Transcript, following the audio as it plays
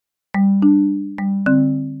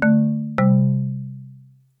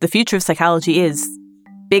the future of psychology is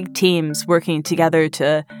big teams working together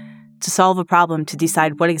to solve a problem, to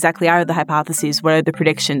decide what exactly are the hypotheses, what are the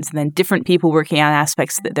predictions, and then different people working on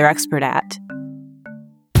aspects that they're expert at.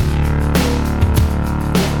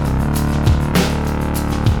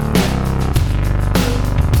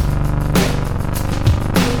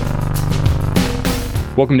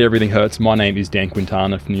 Welcome to Everything Hurts. My name is Dan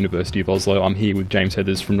Quintana from the University of Oslo. I'm here with James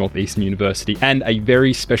Heathers from Northeastern University and a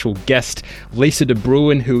very special guest, Lisa de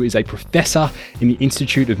Bruin, who is a professor in the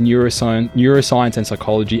Institute of Neuroscience and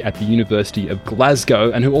Psychology at the University of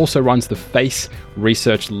Glasgow and who also runs the FACE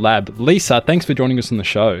Research Lab. Lisa, thanks for joining us on the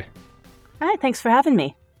show. Hi, thanks for having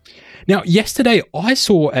me. Now, yesterday I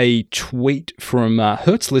saw a tweet from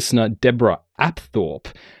Hertz listener Deborah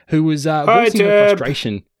Apthorpe, who was voicing her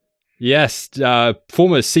frustration. Yes,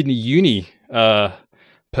 former Sydney Uni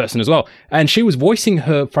person as well. And she was voicing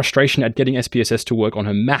her frustration at getting SPSS to work on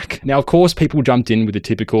her Mac. Now, of course, people jumped in with the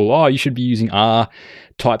typical, you should be using R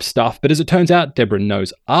type stuff. But as it turns out, Deborah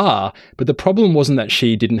knows R. But the problem wasn't that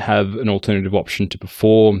she didn't have an alternative option to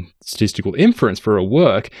perform statistical inference for her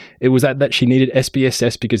work. It was that she needed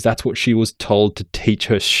SPSS because that's what she was told to teach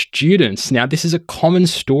her students. Now, this is a common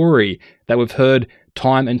story that we've heard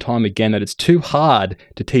time and time again, that it's too hard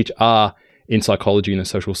to teach R in psychology and the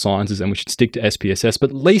social sciences and we should stick to SPSS.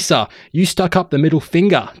 But Lisa, you stuck up the middle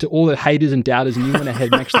finger to all the haters and doubters and you went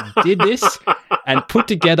ahead and actually did this and put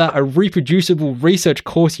together a reproducible research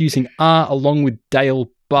course using R along with Dale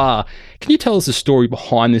Barr. Can you tell us the story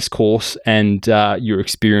behind this course and your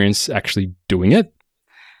experience actually doing it?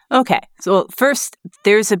 Okay, so first,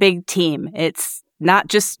 there's a big team. It's not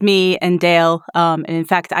just me and Dale. And in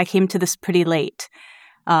fact, I came to this pretty late.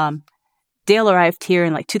 Dale arrived here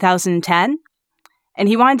in 2010, and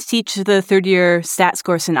he wanted to teach the third-year stats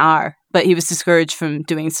course in R, but he was discouraged from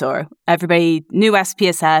doing so. Everybody knew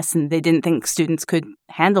SPSS, and they didn't think students could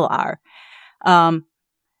handle R.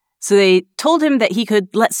 So they told him that he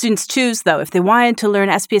could let students choose, though, if they wanted to learn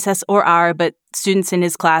SPSS or R, but students in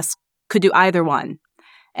his class could do either one.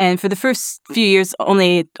 And for the first few years,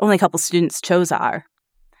 only a couple students chose R.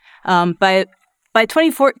 By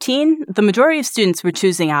 2014, the majority of students were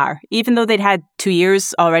choosing R, even though they'd had 2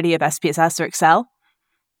 years already of SPSS or Excel.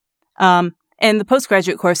 And the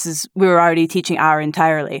postgraduate courses, we were already teaching R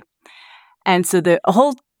entirely. And so a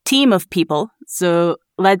whole team of people, so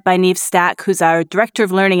led by Neve Stack, who's our Director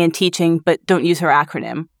of Learning and Teaching, but don't use her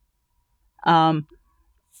acronym,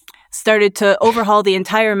 started to overhaul the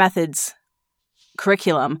entire methods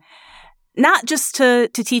curriculum, not just to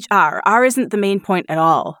teach R. R isn't the main point at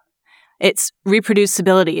all. It's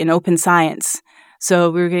reproducibility in open science.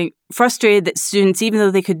 So we were getting frustrated that students, even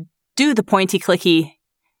though they could do the pointy-clicky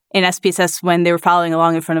in SPSS when they were following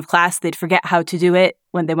along in front of class, they'd forget how to do it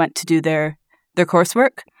when they went to do their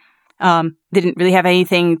coursework. They didn't really have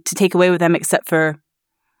anything to take away with them except for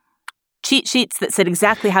cheat sheets that said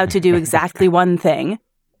exactly how to do exactly one thing.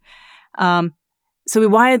 So we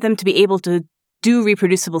wanted them to be able to do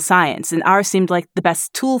reproducible science, and R seemed like the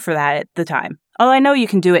best tool for that at the time. I know you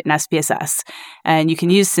can do it in SPSS, and you can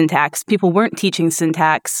use syntax. People weren't teaching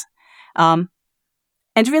syntax. And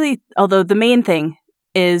really, although the main thing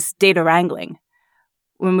is data wrangling,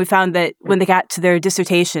 when we found that when they got to their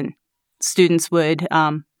dissertation, students would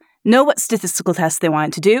know what statistical tests they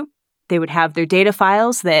wanted to do. They would have their data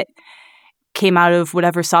files that came out of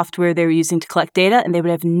whatever software they were using to collect data, and they would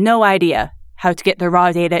have no idea how to get their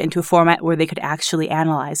raw data into a format where they could actually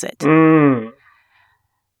analyze it.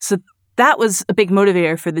 So that was a big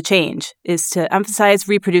motivator for the change, is to emphasize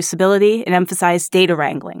reproducibility and emphasize data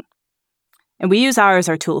wrangling. And we use R as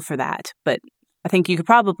our tool for that, but I think you could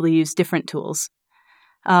probably use different tools.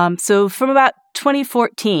 So from about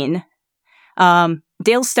 2014,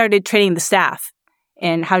 Dale started training the staff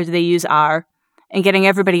in how do they use R and getting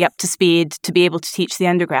everybody up to speed to be able to teach the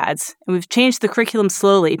undergrads. And we've changed the curriculum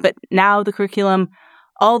slowly, but now the curriculum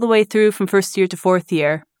all the way through from first year to fourth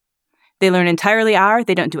year, they learn entirely R.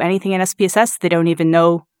 They don't do anything in SPSS. They don't even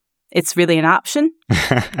know it's really an option.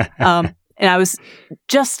 And I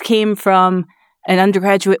just came from an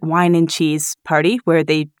undergraduate wine and cheese party where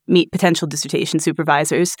they meet potential dissertation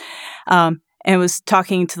supervisors, and was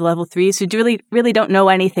talking to the level 3s who really don't know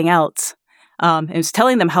anything else. And was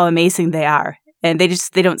telling them how amazing they are. And they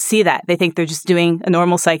don't see that. They think they're just doing a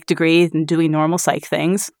normal psych degree and doing normal psych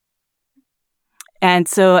things. And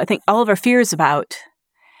so I think all of our fears about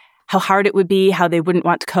how hard it would be, how they wouldn't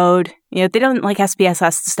want to code, they don't like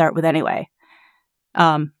SPSS to start with anyway.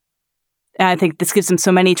 And I think this gives them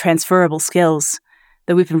so many transferable skills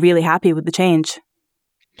that we've been really happy with the change.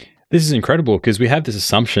 This is incredible because we have this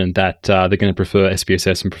assumption that they're going to prefer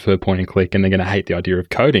SPSS and prefer point and click, and they're going to hate the idea of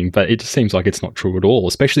coding. But it just seems like it's not true at all,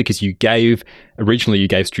 especially because originally you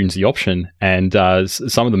gave students the option, and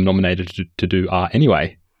some of them nominated to do R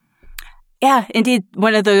anyway. Yeah, indeed.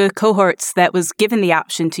 One of the cohorts that was given the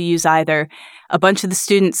option to use either, a bunch of the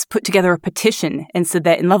students put together a petition and said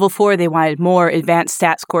that in level 4 they wanted more advanced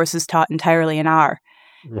stats courses taught entirely in R.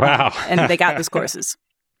 Wow. And they got those courses.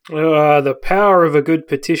 The power of a good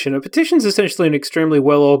petition. A petition's essentially an extremely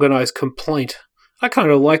well-organized complaint. I kind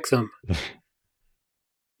of like them.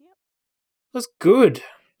 That's good.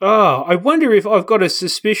 I wonder if I've got a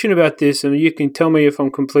suspicion about this, and you can tell me if I'm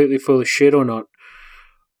completely full of shit or not.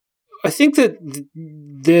 I think that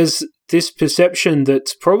there's this perception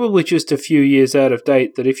that's probably just a few years out of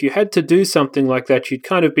date, that if you had to do something like that, you'd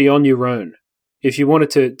kind of be on your own. If you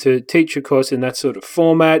wanted to teach a course in that sort of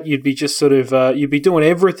format, you'd be just sort of, you'd be doing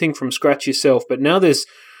everything from scratch yourself. But now there's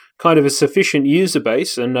kind of a sufficient user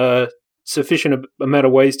base and sufficient amount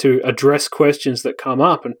of ways to address questions that come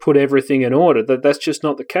up and put everything in order. That's just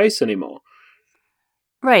not the case anymore.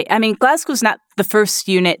 Right. I mean, Glasgow's not the first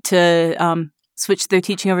unit to switch their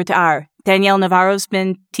teaching over to R. Danielle Navarro's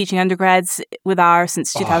been teaching undergrads with R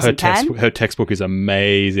since 2010. Her textbook is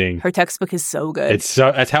amazing. Her textbook is so good.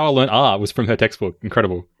 That's how I learned R, was from her textbook.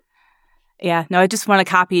 Incredible. Yeah, no, I just want to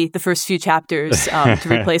copy the first few chapters to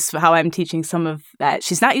replace how I'm teaching some of that.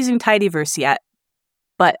 She's not using Tidyverse yet,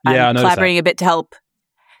 but I'm collaborating a bit to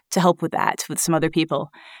help with that with some other people.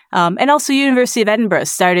 And also University of Edinburgh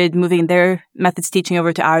started moving their methods teaching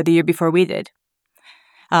over to R the year before we did.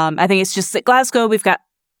 I think it's just at Glasgow, we've got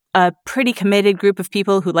a pretty committed group of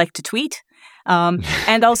people who like to tweet.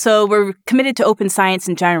 And also we're committed to open science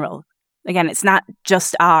in general. Again, it's not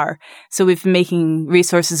just R. So we've been making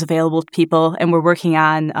resources available to people, and we're working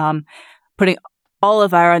on putting all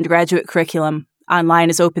of our undergraduate curriculum online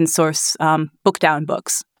as open source book-down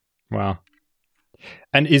books. Wow.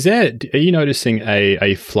 And are you noticing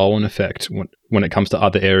a flow-on effect when it comes to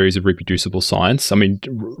other areas of reproducible science? I mean,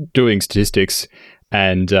 doing statistics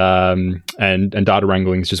and data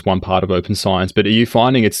wrangling is just one part of open science, but are you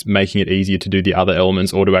finding it's making it easier to do the other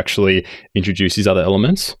elements or to actually introduce these other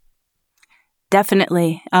elements?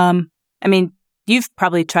 Definitely. I mean, you've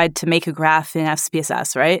probably tried to make a graph in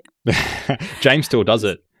SPSS, right? James still does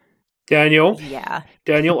it. Daniel? Yeah.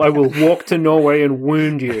 Daniel, I will walk to Norway and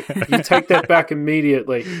wound you. You take that back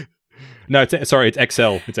immediately. No, it's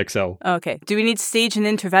Excel. It's Excel. Okay. Do we need to stage an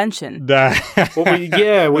intervention? We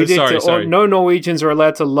did. Sorry. No Norwegians are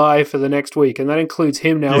allowed to lie for the next week, and that includes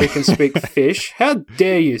him now. He can speak fish. How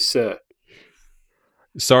dare you, sir?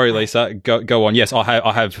 Sorry, Lisa. Go on. Yes, I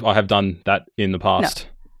have done that in the past.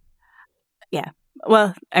 No. Yeah.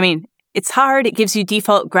 Well, I mean, it's hard. It gives you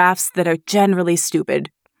default graphs that are generally stupid,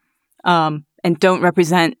 and don't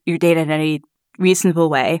represent your data in any reasonable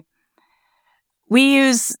way. We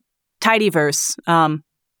use Tidyverse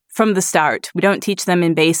from the start. We don't teach them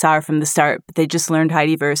in base R from the start, but they just learn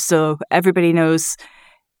Tidyverse. So everybody knows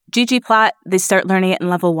ggplot. They start learning it in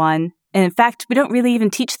level 1. And in fact, we don't really even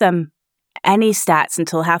teach them any stats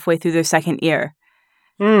until halfway through their second year.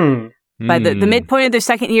 By the midpoint of their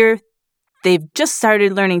second year, they've just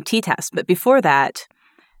started learning t-test. But before that,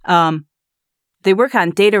 they work on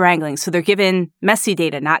data wrangling. So they're given messy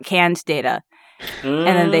data, not canned data. And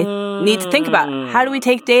then they need to think about, how do we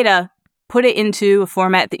take data, put it into a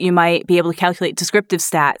format that you might be able to calculate descriptive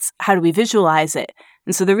stats? How do we visualize it?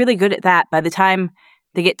 And so they're really good at that. By the time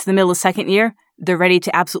they get to the middle of second year, they're ready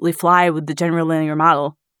to absolutely fly with the general linear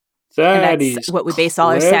model. That's what we base all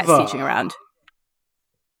our stats teaching around.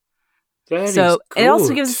 It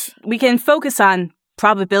also we can focus on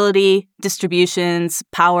probability, distributions,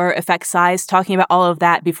 power, effect size, talking about all of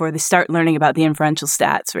that before they start learning about the inferential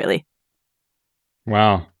stats, really.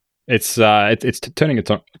 Wow. It's turning it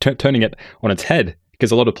on its head,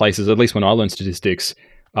 because a lot of places, at least when I learned statistics,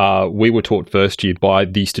 we were taught first year by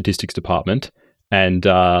the statistics department, and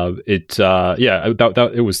it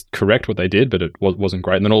was correct what they did, but it wasn't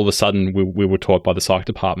great. And then all of a sudden, we were taught by the psych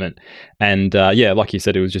department, and like you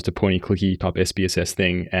said, it was just a pointy clicky type SPSS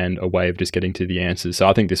thing and a way of just getting to the answers. So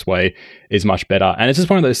I think this way is much better, and it's just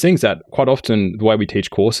one of those things that quite often the way we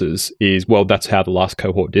teach courses is, well, that's how the last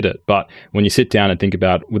cohort did it. But when you sit down and think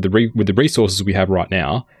about with the resources we have right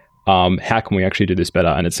now, how can we actually do this better?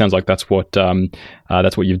 And it sounds like that's what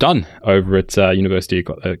you've done over at University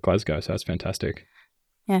of Glasgow. So that's fantastic.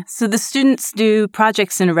 Yeah. So the students do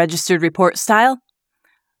projects in a registered report style,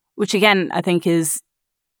 which again, I think is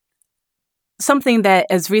something that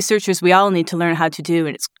as researchers, we all need to learn how to do.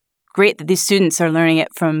 And it's great that these students are learning it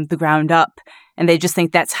from the ground up, and they just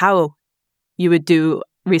think that's how you would do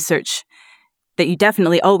research. that you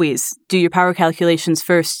definitely always do your power calculations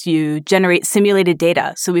first. You generate simulated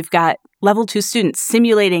data. So we've got level 2 students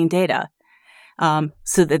simulating data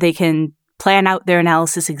so that they can plan out their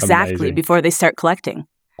analysis exactly before they start collecting.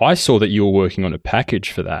 I saw that you were working on a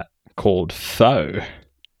package for that called THOE.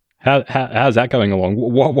 How's that going along?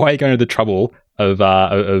 Why are you going to the trouble of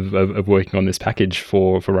working on this package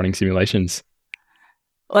for running simulations?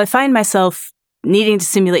 Well, I find myself needing to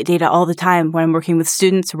simulate data all the time when I'm working with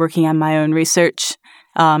students or working on my own research.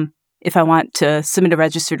 If I want to submit a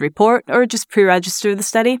registered report or just pre-register the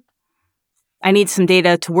study, I need some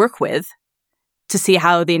data to work with to see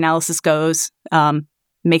how the analysis goes,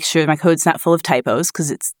 make sure my code's not full of typos,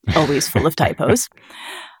 because it's always full of typos.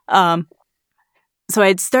 So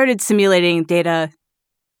I'd started simulating data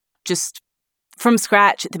just from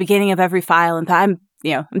scratch at the beginning of every file, and thought, I'm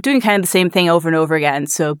doing kind of the same thing over and over again.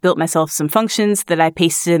 So built myself some functions that I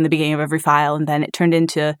pasted in the beginning of every file, and then it turned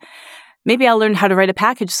into, maybe I'll learn how to write a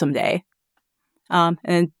package someday.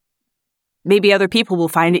 And maybe other people will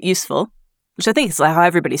find it useful, which I think is how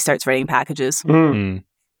everybody starts writing packages. Mm.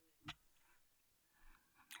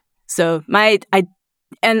 So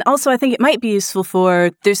and also I think it might be useful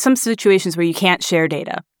there's some situations where you can't share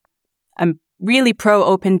data. I'm really pro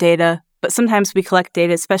open data, but sometimes we collect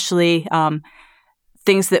data, especially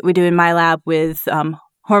things that we do in my lab with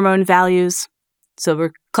hormone values. So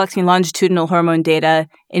we're collecting longitudinal hormone data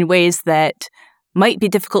in ways that might be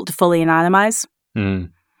difficult to fully anonymize.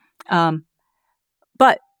 Mm.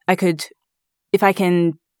 But if I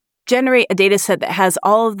can generate a data set that has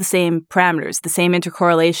all of the same parameters, the same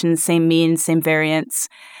intercorrelations, same means, same variance,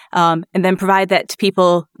 and then provide that to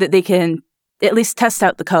people that they can at least test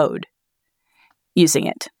out the code using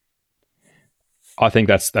it. I think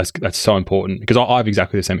that's so important, because I have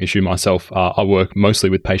exactly the same issue myself. I work mostly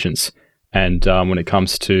with patients, and when it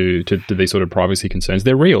comes to these sort of privacy concerns,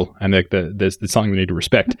 they're real, and there's something we need to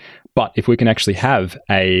respect. But if we can actually have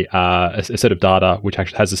a set of data which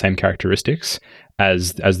actually has the same characteristics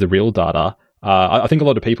as the real data, I think a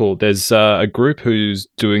lot of people, there's a group who's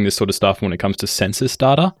doing this sort of stuff when it comes to census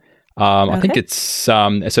data. I think it's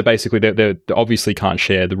so basically they obviously can't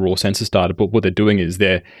share the raw census data, but what they're doing is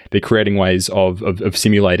they're creating ways of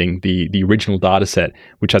simulating the original data set,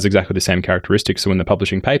 which has exactly the same characteristics. So when they're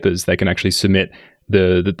publishing papers, they can actually submit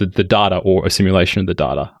the data or a simulation of the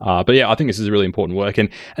data. But yeah, I think this is really important work. And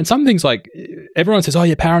some things, like, everyone says, oh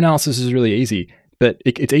yeah, power analysis is really easy. But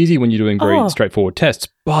it's easy when you're doing very straightforward tests.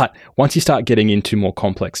 But once you start getting into more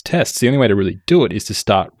complex tests, the only way to really do it is to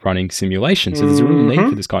start running simulations. So there's a real need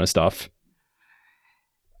for this kind of stuff.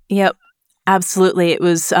 Yep, absolutely. It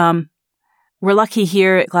was, we're lucky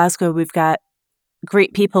here at Glasgow. We've got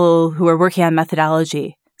great people who are working on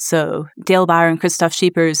methodology. So Dale Bauer and Christoph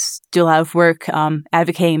Schiepers do a lot of work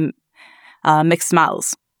advocating mixed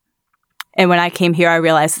models. And when I came here, I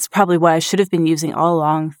realized it's probably what I should have been using all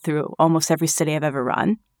along through almost every study I've ever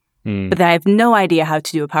run. But that I have no idea how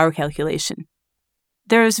to do a power calculation.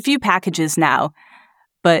 There's a few packages now,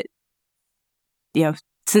 but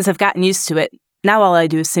since I've gotten used to it, now all I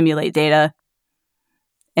do is simulate data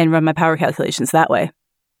and run my power calculations that way.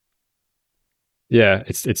 Yeah,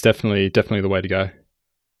 it's definitely the way to go.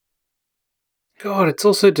 God, it's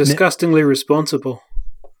also disgustingly responsible.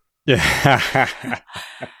 Yeah.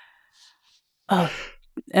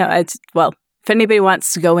 If anybody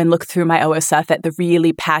wants to go and look through my OSF at the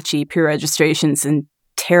really patchy peer registrations and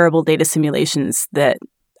terrible data simulations that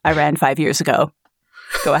I ran 5 years ago,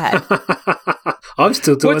 go ahead. I'm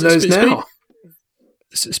still doing those now.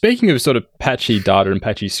 Speaking of sort of patchy data and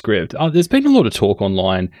patchy script, there's been a lot of talk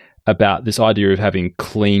online about this idea of having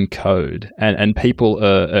clean code, and people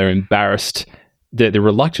are embarrassed. They're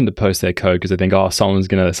reluctant to post their code because they think, someone's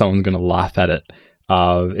gonna laugh at it.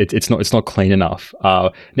 It's not clean enough.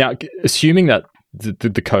 Now, assuming that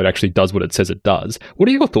the code actually does what it says it does, what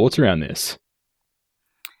are your thoughts around this?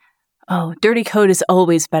 Oh, dirty code is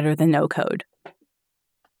always better than no code.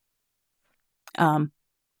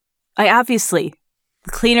 Obviously,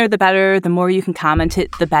 the cleaner the better, the more you can comment it,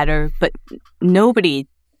 the better, but nobody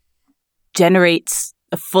generates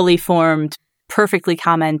a fully formed, perfectly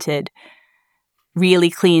commented, really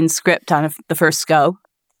clean script on the first go.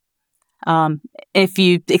 If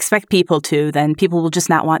you expect people to, then people will just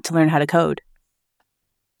not want to learn how to code.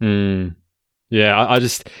 Yeah, I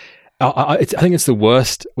think it's the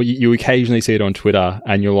worst. You occasionally see it on Twitter,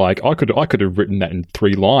 and you're like, I could have written that in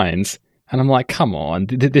 3 lines, and I'm like, come on,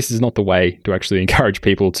 this is not the way to actually encourage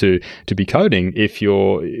people to be coding. If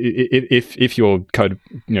your code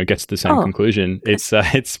gets to the same conclusion,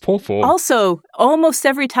 it's poor form. Also, almost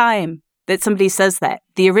every time that somebody says that.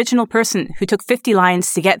 The original person who took 50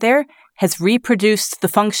 lines to get there has reproduced the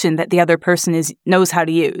function that the other person knows how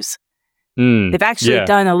to use. They've actually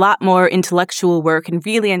done a lot more intellectual work and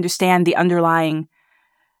really understand the underlying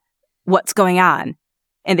what's going on.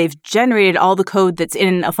 And they've generated all the code that's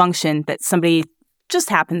in a function that somebody just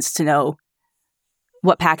happens to know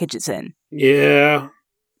what package it's in. Yeah,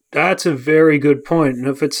 that's a very good point. And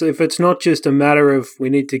if it's not just a matter of we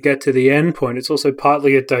need to get to the end point, it's also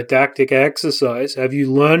partly a didactic exercise. Have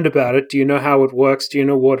you learned about it? Do you know how it works? Do you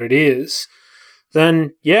know what it is?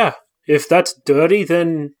 Then, yeah, if that's dirty,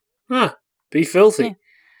 then be filthy.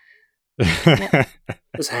 Yeah.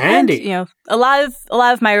 It's handy. And, a lot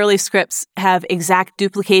of my early scripts have exact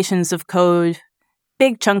duplications of code,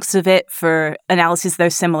 big chunks of it for analyses that are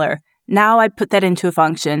similar. Now I'd put that into a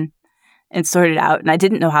function and sort it out, and I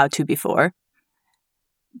didn't know how to before.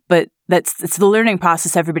 But it's the learning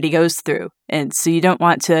process everybody goes through, and so you don't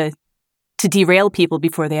want to derail people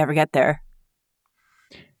before they ever get there.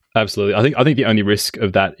 Absolutely. I think the only risk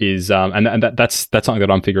of that is, and that's something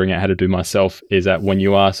that I'm figuring out how to do myself, is that when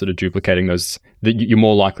you are sort of duplicating those, you're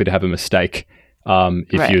more likely to have a mistake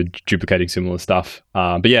if you're duplicating similar stuff.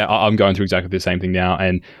 But yeah, I'm going through exactly the same thing now,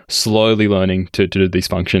 and slowly learning to do these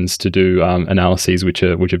functions, to do analyses which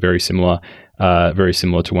are very similar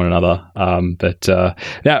to one another. But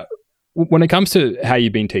now, when it comes to how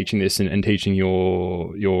you've been teaching this and teaching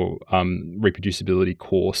your reproducibility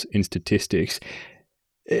course in statistics,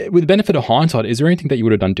 with the benefit of hindsight, is there anything that you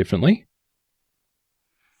would have done differently?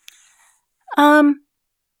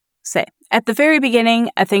 Say, at the very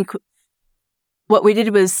beginning, I think what we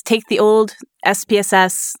did was take the old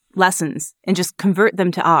SPSS lessons and just convert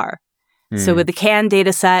them to R. So with the CAN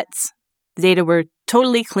data sets, the data were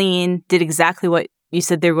totally clean, did exactly what you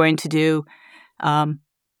said they were going to do, and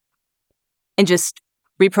just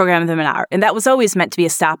reprogram them in R. And that was always meant to be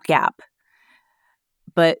a stopgap.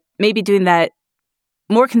 But maybe doing that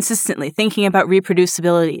more consistently, thinking about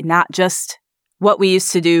reproducibility, not just what we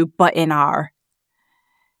used to do, but in R,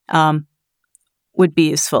 would be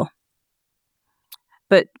useful.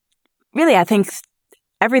 But really, I think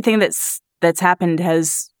everything that's happened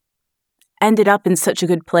has ended up in such a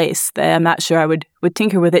good place that I'm not sure I would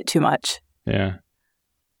tinker with it too much. Yeah.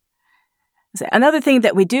 Another thing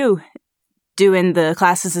that we do in the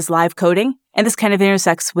classes is live coding, and this kind of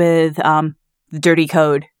intersects with the dirty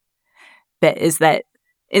code bit, is that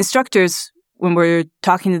instructors, when we're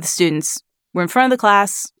talking to the students, we're in front of the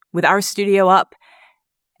class with our studio up,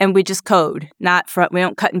 and we just code. We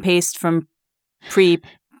don't cut and paste from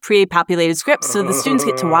pre-populated scripts, so the students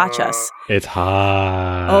get to watch us. It's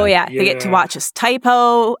hard. Oh yeah, they get to watch us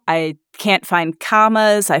typo. I can't find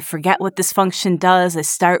commas. I forget what this function does. I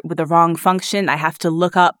start with the wrong function. I have to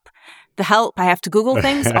look up the help. I have to Google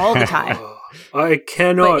things all the time. I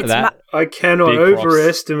cannot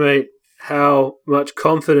overestimate how much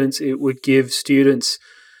confidence it would give students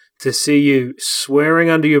to see you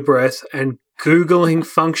swearing under your breath and Googling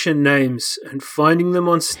function names and finding them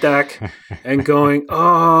on Stack and going,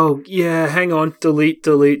 oh, yeah, hang on, delete.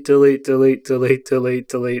 Wait, let's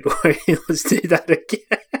do that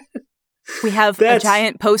again. We have a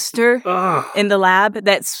giant poster in the lab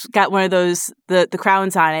that's got one of those, the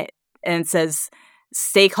crowns on it, and it says,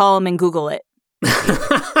 stay calm and Google it.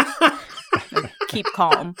 Keep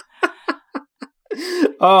calm.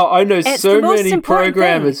 Oh, I know so many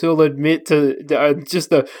programmers who'll admit to just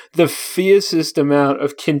the fiercest amount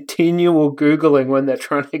of continual Googling when they're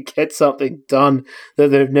trying to get something done that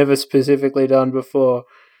they've never specifically done before.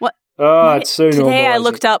 What? Oh, it's so normal.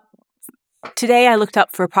 Today I looked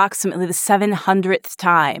up for approximately the 700th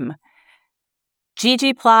time.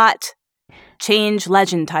 ggplot change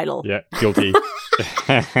legend title. Yeah, guilty.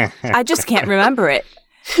 I just can't remember it.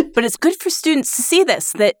 But it's good for students to see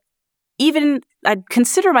this, that even I'd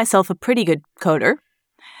consider myself a pretty good coder.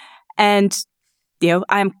 And,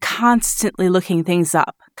 I'm constantly looking things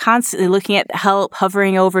up, constantly looking at help,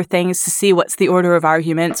 hovering over things to see what's the order of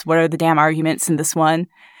arguments, what are the damn arguments in this one,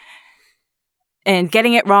 and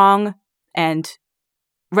getting it wrong, and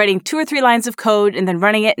writing 2 or 3 lines of code and then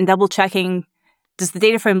running it and double checking, does the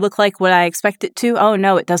data frame look like what I expect it to? Oh,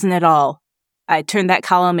 no, it doesn't at all. I turned that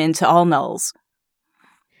column into all nulls.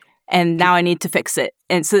 And now I need to fix it.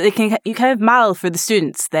 And so you kind of model for the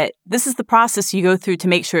students that this is the process you go through to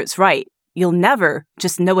make sure it's right. You'll never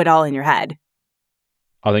just know it all in your head.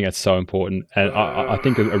 I think that's so important. And I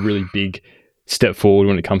think a really big step forward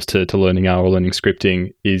when it comes to learning R or learning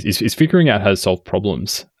scripting is figuring out how to solve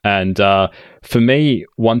problems. And for me,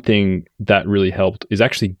 one thing that really helped is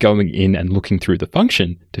actually going in and looking through the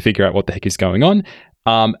function to figure out what the heck is going on.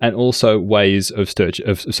 and also ways of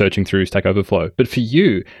searching through Stack Overflow. But for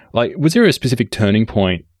you, like, was there a specific turning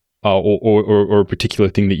point or a particular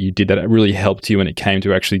thing that you did that really helped you when it came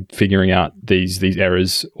to actually figuring out these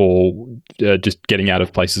errors or just getting out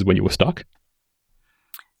of places when you were stuck?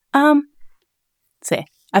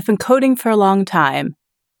 I've been coding for a long time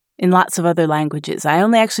in lots of other languages. I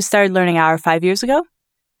only actually started learning R 5 years ago.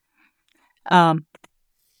 And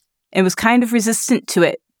was kind of resistant to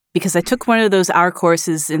it because I took one of those R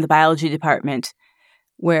courses in the biology department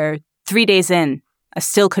where 3 days in, I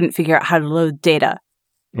still couldn't figure out how to load data.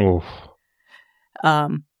 Oh.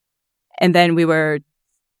 And then we were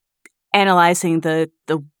analyzing the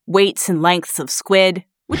weights and lengths of squid,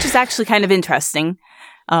 which is actually kind of interesting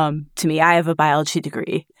to me. I have a biology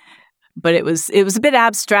degree, but it was a bit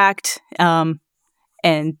abstract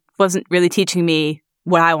and wasn't really teaching me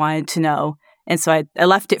what I wanted to know. And so I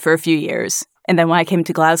left it for a few years. And then when I came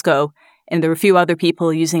to Glasgow, and there were a few other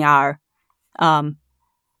people using R, and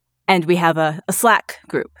we have a Slack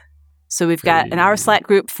group. So we've got an R Slack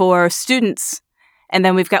group for students, and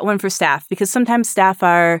then we've got one for staff, because sometimes staff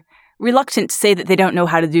are reluctant to say that they don't know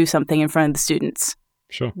how to do something in front of the students.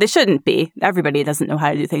 Sure. They shouldn't be. Everybody doesn't know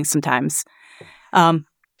how to do things sometimes.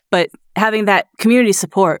 But having that community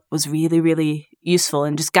support was really, really useful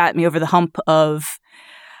and just got me over the hump of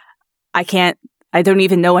I don't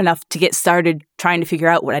even know enough to get started trying to figure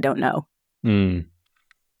out what I don't know. Mm.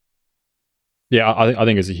 Yeah, I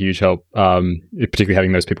think it's a huge help, particularly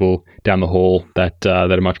having those people down the hall that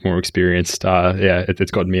are much more experienced.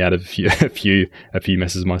 It's gotten me out of a few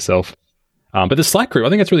messes myself. But the Slack group, I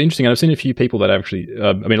think that's really interesting. And I've seen a few people that actually,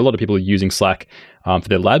 a lot of people are using Slack for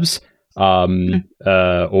their labs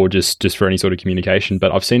or just for any sort of communication.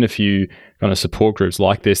 But I've seen a few kind of support groups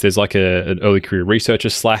like this. There's like an early career researcher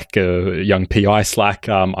Slack, a young PI Slack.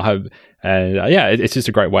 It's just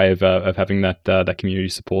a great way of having that community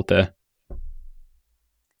support there.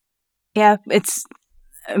 Yeah, it's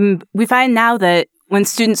we find now that when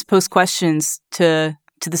students post questions to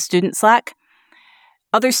the student Slack,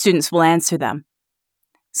 other students will answer them.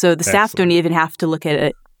 So the staff don't even have to look at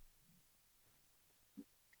it.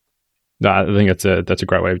 No, I think that's a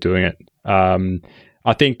great way of doing it.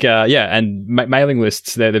 I think, and mailing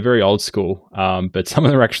lists, they're very old school, but some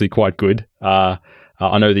of them are actually quite good.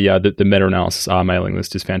 I know the meta-analysis R mailing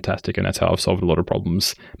list is fantastic, and that's how I've solved a lot of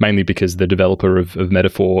problems, mainly because the developer of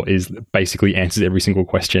Metaphor basically answers every single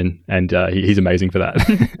question, and he's amazing for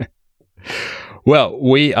that. Well,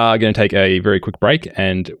 we are going to take a very quick break,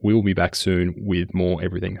 and we will be back soon with more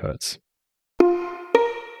Everything Hurts.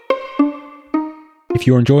 If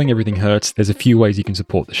you're enjoying Everything Hurts, there's a few ways you can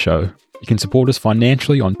support the show. You can support us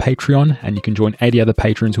financially on Patreon, and you can join 80 other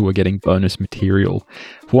patrons who are getting bonus material.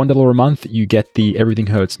 For $1 a month, you get the Everything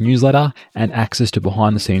Hurts newsletter and access to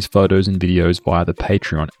behind-the-scenes photos and videos via the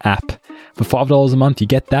Patreon app. For $5 a month, you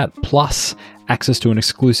get that, plus access to an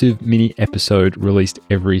exclusive mini episode released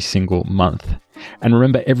every single month. And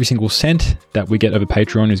remember, every single cent that we get over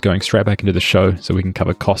Patreon is going straight back into the show so we can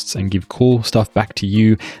cover costs and give cool stuff back to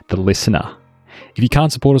you, the listener. If you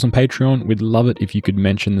can't support us on Patreon, we'd love it if you could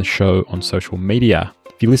mention the show on social media.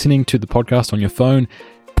 If you're listening to the podcast on your phone,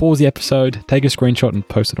 pause the episode, take a screenshot and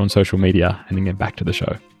post it on social media, and then get back to the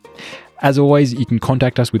show. As always, you can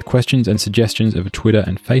contact us with questions and suggestions over Twitter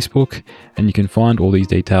and Facebook, and you can find all these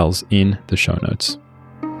details in the show notes.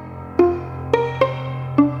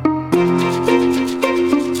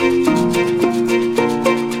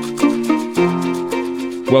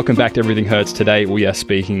 Welcome back to Everything Hurts. Today we are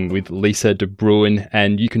speaking with Lisa de Bruin,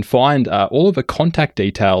 and you can find all of her contact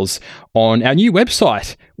details on our new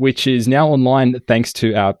website, which is now online thanks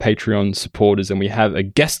to our Patreon supporters. And we have a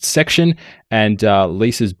guest section, and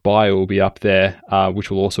Lisa's bio will be up there, which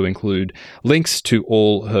will also include links to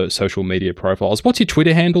all her social media profiles. What's your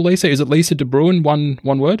Twitter handle, Lisa? Is it Lisa de Bruin, one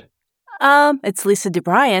word? It's Lisa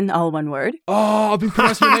DeBryan, all one word. Oh, I've been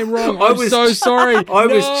pronouncing your name wrong. I'm so sorry. I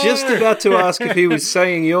was just about to ask if he was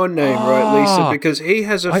saying your name right, Lisa, because he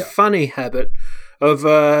has a funny habit of,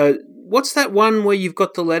 what's that one where you've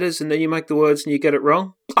got the letters and then you make the words and you get it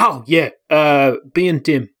wrong? Oh, yeah, being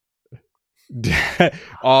dim.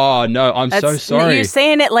 Oh, no, I'm so sorry. You're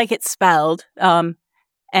saying it like it's spelled,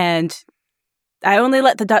 and I only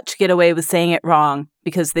let the Dutch get away with saying it wrong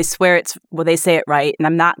because they swear they say it right, and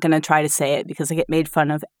I'm not going to try to say it because I get made fun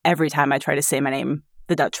of every time I try to say my name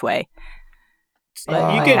the Dutch way.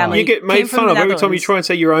 You get made fun of every time you try and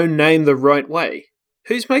say your own name the right way.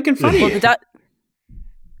 Who's making fun of you?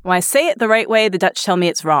 When I say it the right way, the Dutch tell me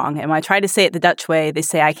it's wrong, and when I try to say it the Dutch way, they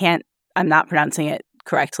say I'm not pronouncing it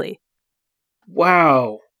correctly.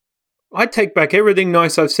 Wow. I take back everything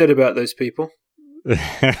nice I've said about those people.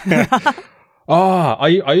 Oh,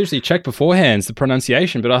 I usually check beforehand the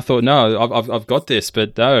pronunciation, but I thought, no, I've got this.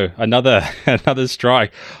 But no, another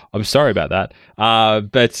strike. I'm sorry about that.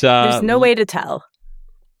 But there's no way to tell.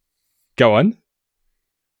 Go on.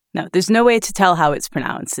 No, there's no way to tell how it's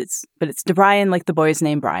pronounced. But it's DeBrian, like the boy's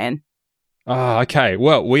name Brian. Oh, okay.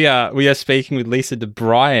 Well, we are speaking with Lisa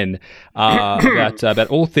DeBrian about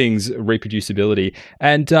all things reproducibility.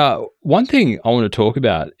 And one thing I want to talk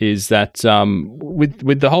about is that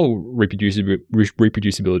with the whole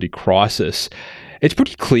reproducibility crisis, it's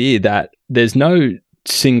pretty clear that there's no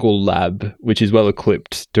single lab which is well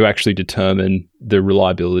equipped to actually determine the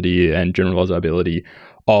reliability and generalizability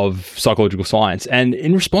of psychological science. And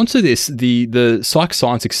in response to this, the Psych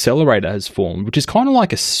Science Accelerator has formed, which is kind of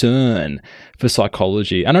like a CERN for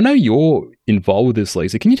psychology. And I know you're involved with this,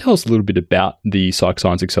 Lisa. Can you tell us a little bit about the Psych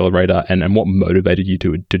Science Accelerator and what motivated you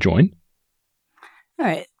to join? All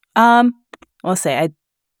right. I'll say I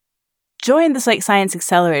joined the Psych Science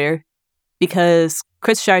Accelerator because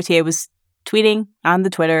Chris Chartier was tweeting on the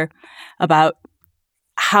Twitter about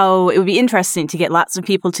how it would be interesting to get lots of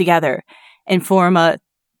people together and form a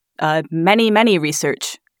many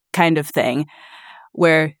research kind of thing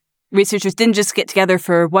where researchers didn't just get together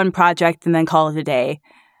for one project and then call it a day,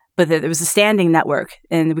 but that there was a standing network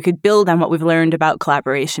and we could build on what we've learned about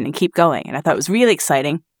collaboration and keep going. And I thought it was really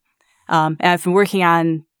exciting. And I've been working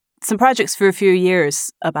on some projects for a few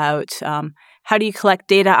years about how do you collect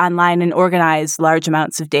data online and organize large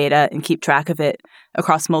amounts of data and keep track of it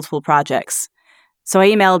across multiple projects. So I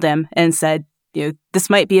emailed him and said, this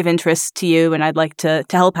might be of interest to you, and I'd like to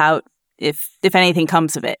help out if anything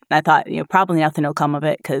comes of it. And I thought, probably nothing will come of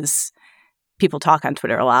it because people talk on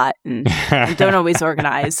Twitter a lot and don't always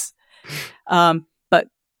organize. But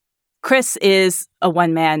Chris is a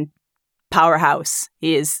one-man powerhouse.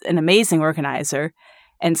 He is an amazing organizer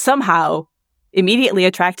and somehow immediately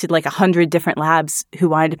attracted like 100 different labs who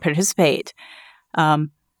wanted to participate. And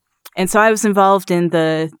so I was involved in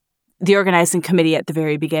the organizing committee at the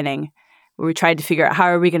very beginning, where we tried to figure out how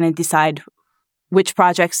are we going to decide which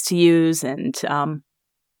projects to use and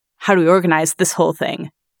how do we organize this whole thing.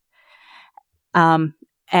 But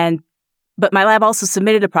my lab also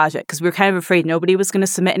submitted a project because we were kind of afraid nobody was going to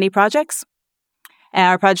submit any projects. And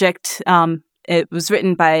our project, it was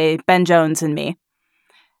written by Ben Jones and me,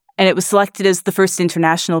 and it was selected as the first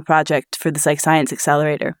international project for the Psych Science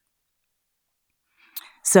Accelerator.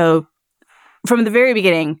 So from the very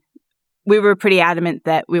beginning, we were pretty adamant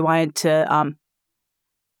that we wanted to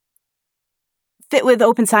fit with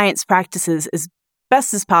open science practices as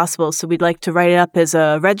best as possible. So we'd like to write it up as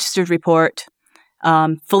a registered report,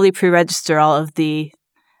 fully pre-register all of the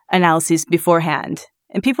analyses beforehand.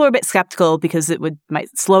 And people were a bit skeptical because it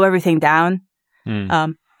might slow everything down.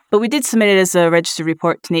 But we did submit it as a registered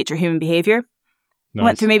report to Nature Human Behavior. Nice.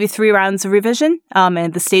 Went through maybe 3 rounds of revision,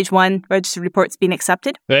 and the stage 1 registered report's been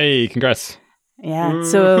accepted. Hey, congrats. Yeah,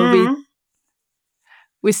 so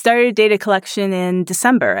we started data collection in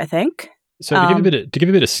December, I think. So to give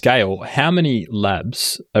a bit of scale, how many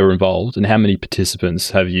labs are involved, and how many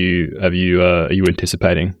participants are you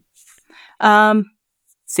anticipating?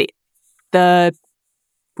 See,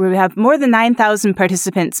 we have more than 9,000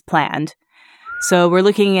 participants planned. So we're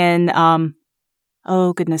looking in.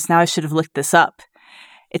 Oh goodness! Now I should have looked this up.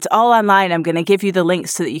 It's all online. I'm going to give you the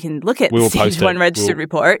links so that you can look at the stage 1 registered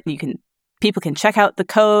report. People can check out the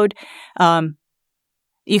code.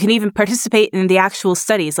 You can even participate in the actual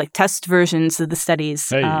studies, like test versions of the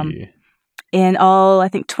studies, in all, I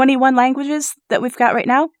think, 21 languages that we've got right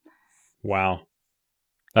now. Wow.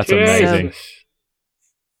 That's amazing.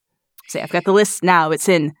 So I've got the list now. It's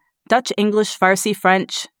in Dutch, English, Farsi,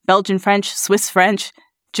 French, Belgian French, Swiss French,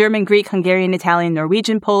 German, Greek, Hungarian, Italian,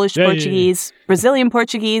 Norwegian, Polish, Portuguese, Brazilian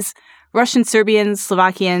Portuguese, Russian, Serbian,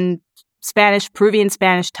 Slovakian, Spanish, Peruvian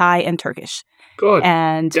Spanish, Thai, and Turkish. God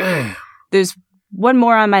and damn. There's one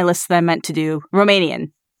more on my list that I meant to do,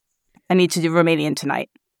 Romanian. I need to do Romanian tonight.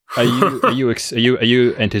 Are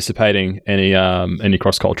you anticipating any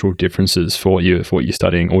cross-cultural differences for what you're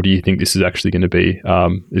studying, or do you think this is actually going to be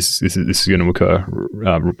this is going to occur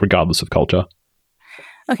regardless of culture?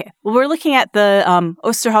 Okay, well, we're looking at the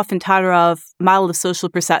Osterhoff and Todorov model of social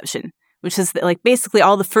perception, which is that, like, basically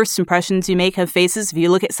all the first impressions you make of faces. If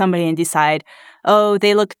you look at somebody and decide, oh,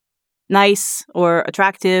 they look nice or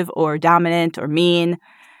attractive or dominant or mean,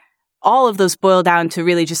 all of those boil down to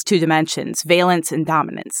really just 2 dimensions, valence and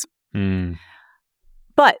dominance.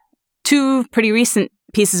 But 2 pretty recent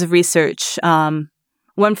pieces of research,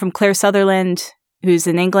 one from Claire Sutherland, who's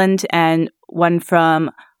in England, and one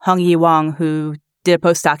from Hongyi Wang, who did a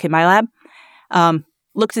postdoc in my lab,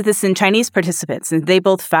 looked at this in Chinese participants, and they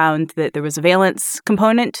both found that there was a valence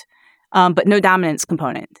component but no dominance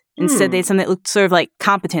component. Instead, they had something that looked sort of like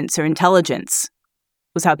competence or intelligence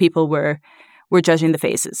was how people were judging the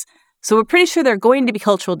faces. So we're pretty sure there are going to be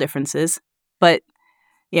cultural differences, but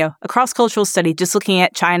a cross-cultural study just looking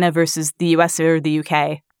at China versus the US or the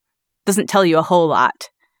UK doesn't tell you a whole lot.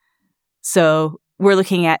 So we're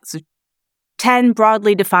looking at 10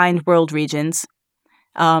 broadly defined world regions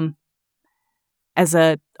as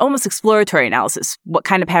a almost exploratory analysis. What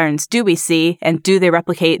kind of patterns do we see, and do they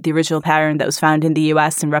replicate the original pattern that was found in the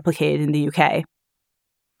US and replicated in the UK?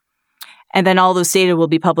 And then all those data will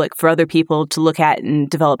be public for other people to look at and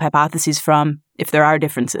develop hypotheses from if there are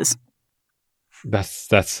differences. That's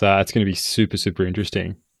going to be super, super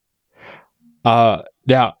interesting. Now,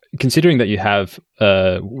 considering that you have,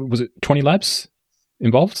 was it 20 labs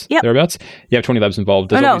involved? Yep. Thereabouts? You have 20 labs involved.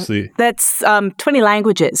 There's obviously... that's 20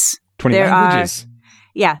 languages. 20 languages?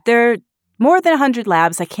 There are more than 100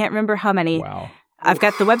 labs. I can't remember how many. Wow. I've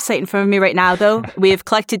got the website in front of me right now, though. We have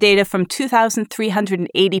collected data from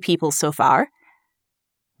 2,380 people so far.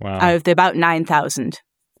 Wow. Out of the about 9,000.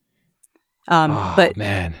 But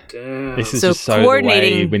man, damn. This is just so the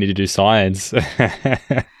way we need to do science.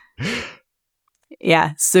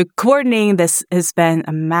 Yeah, so coordinating this has been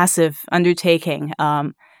a massive undertaking.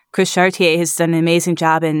 Chris Chartier has done an amazing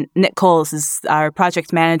job, and Nick Coles is our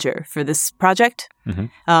project manager for this project,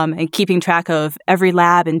 and keeping track of every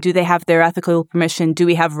lab and do they have their ethical permission? Do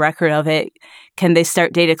we have record of it? Can they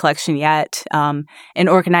start data collection yet? And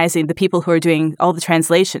organizing the people who are doing all the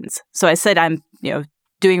translations. So I said I'm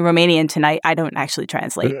doing Romanian tonight. I don't actually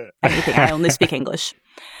translate anything. I only speak English.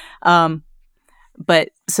 But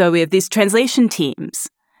so we have these translation teams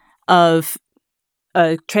of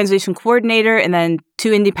a translation coordinator and then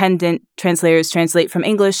 2 independent translators translate from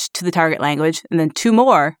English to the target language, and then 2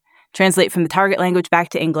 more translate from the target language back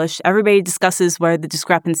to English. Everybody discusses where the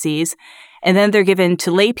discrepancies, and then they're given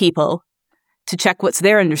to lay people to check what's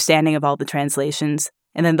their understanding of all the translations,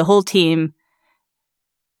 and then the whole team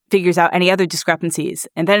figures out any other discrepancies,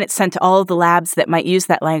 and then it's sent to all of the labs that might use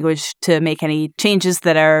that language to make any changes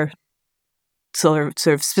that are sort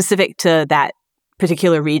of specific to that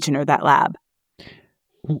particular region or that lab.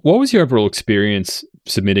 What was your overall experience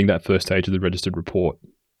submitting that first stage of the registered report?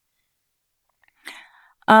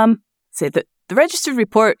 The registered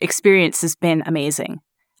report experience has been amazing.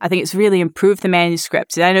 I think it's really improved the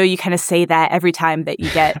manuscript. And I know you kind of say that every time that you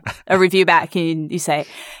get a review back, and you say,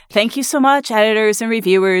 thank you so much, editors and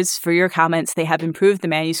reviewers, for your comments. They have improved the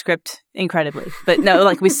manuscript incredibly. But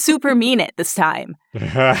no, we super mean it this time.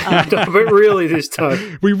 But really this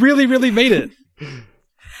time. We really, really mean it.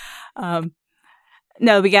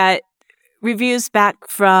 No, we got reviews back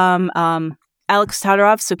from Alex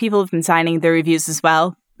Todorov. So people have been signing their reviews as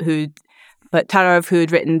well, but Todorov, who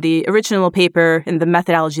had written the original paper and the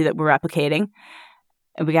methodology that we're replicating.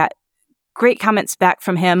 And we got great comments back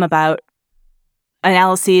from him about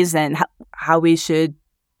analyses and how we should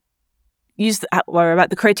use, or about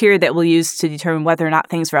the criteria that we'll use to determine whether or not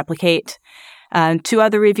things replicate. 2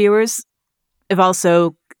 other reviewers have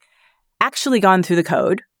also actually gone through the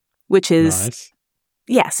code, which is, nice.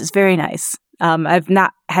 Yes, it's very nice. I've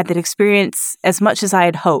not had that experience as much as I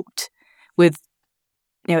had hoped with,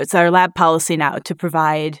 it's our lab policy now to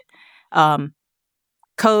provide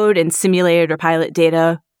code and simulated or pilot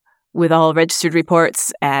data with all registered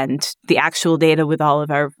reports and the actual data with all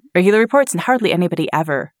of our regular reports, and hardly anybody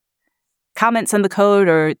ever comments on the code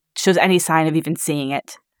or shows any sign of even seeing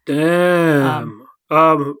it. Damn.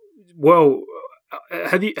 Well,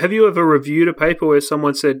 have you ever reviewed a paper where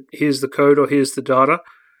someone said, here's the code or here's the data,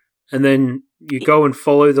 and then you go and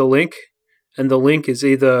follow the link, and the link is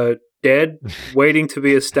either dead, waiting to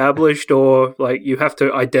be established, or you have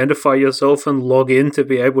to identify yourself and log in to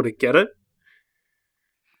be able to get it?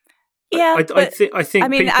 Yeah, I think.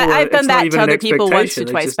 I've done that to other people once or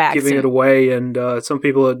twice back. Giving it away, and some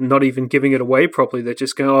people are not even giving it away properly. They're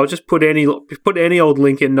just going, "I'll just put any old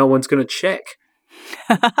link in. No one's going to check."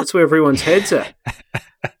 That's where everyone's head's at.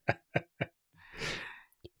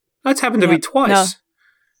 That's happened to me twice. No.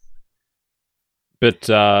 But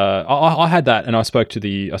I had that, and I spoke to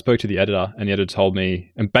the editor, and the editor told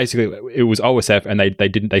me, and basically it was OSF, and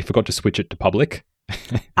they forgot to switch it to public.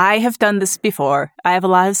 I have done this before. I have a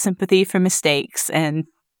lot of sympathy for mistakes and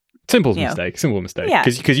simple mistake. Yeah.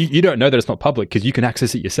 Because you don't know that it's not public because you can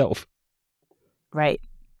access it yourself. Right.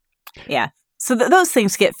 Yeah. So those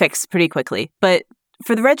things get fixed pretty quickly. But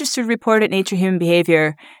for the registered report at Nature Human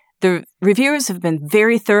Behavior, the reviewers have been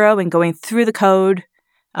very thorough in going through the code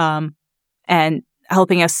and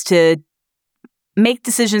helping us to make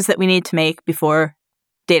decisions that we need to make before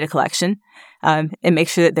data collection and make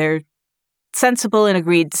sure that they're sensible and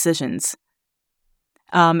agreed decisions.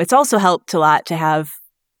 It's also helped a lot to have,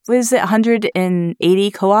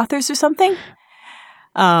 180 co-authors or something?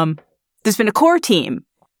 There's been a core team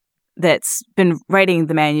that's been writing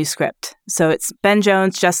the manuscript. So it's Ben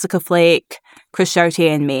Jones, Jessica Flake, Chris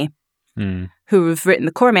Chartier, and me who have written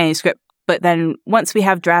the core manuscript. But then once we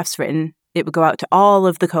have drafts written, it would go out to all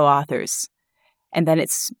of the co-authors. And then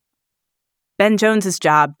it's Ben Jones's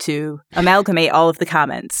job to amalgamate all of the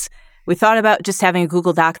comments. We thought about just having a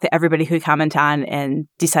Google Doc that everybody could comment on and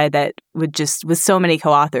decided that with so many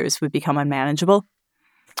co-authors would become unmanageable.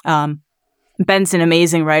 Ben's an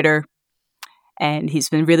amazing writer, and he's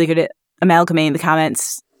been really good at amalgamating the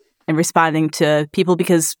comments and responding to people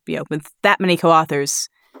because, with that many co-authors,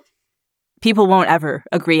 people won't ever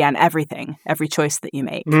agree on everything, every choice that you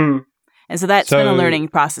make. And so that's been a learning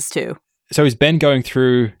process too. So is Ben going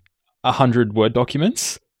through 100 Word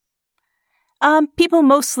documents? People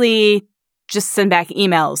mostly just send back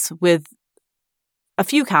emails with a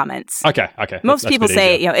few comments. Okay. Most people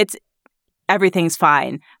say, everything's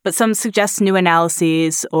fine, but some suggest new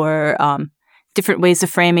analyses or different ways of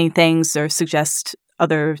framing things or suggest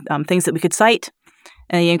other things that we could cite.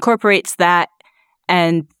 And he incorporates that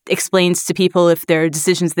and explains to people if there are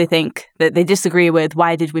decisions they think that they disagree with,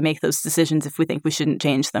 why did we make those decisions if we think we shouldn't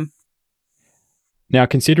change them. Now,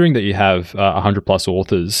 considering that you have 100 plus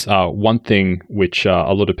authors, one thing which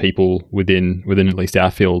a lot of people within at least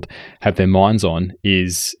our field have their minds on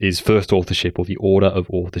is first authorship or the order of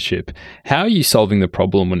authorship. How are you solving the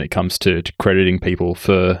problem when it comes to crediting people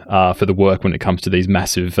for the work when it comes to these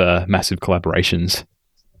massive collaborations?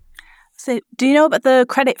 So, do you know about the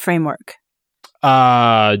credit framework?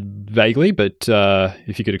 Vaguely, but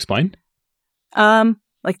if you could explain.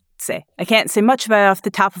 I can't say much about it off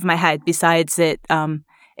the top of my head besides it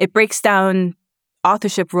breaks down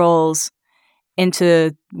authorship roles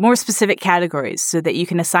into more specific categories so that you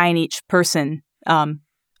can assign each person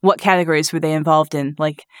what categories were they involved in,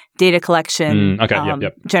 like data collection,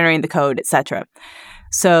 generating the code, etc.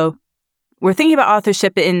 So we're thinking about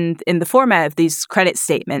authorship in the format of these credit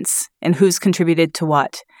statements and who's contributed to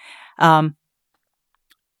what.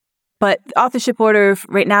 But authorship order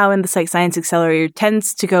right now in the Psych Science Accelerator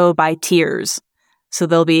tends to go by tiers. So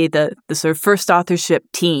there'll be the sort of first authorship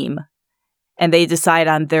team, and they decide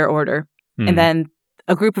on their order. And then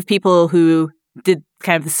a group of people who did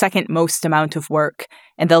kind of the second most amount of work,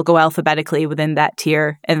 and they'll go alphabetically within that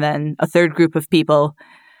tier. And then a third group of people.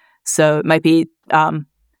 So it might be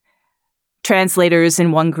translators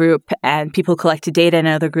in one group, and people who collected data in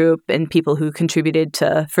another group, and people who contributed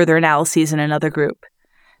to further analyses in another group.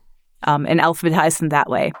 And alphabetize them that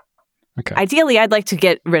way. Okay. Ideally, I'd like to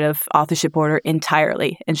get rid of authorship order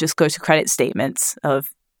entirely and just go to credit statements of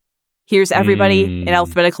here's everybody in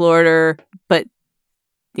alphabetical order, but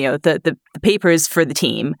the paper is for the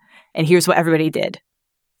team, and here's what everybody did.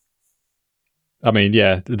 I mean,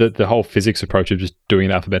 yeah, the whole physics approach of just doing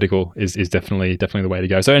it alphabetical is definitely the way to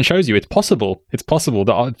go. So it shows you it's possible. It's possible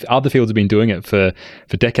that other fields have been doing it for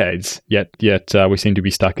decades. Yet we seem to be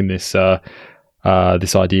stuck in this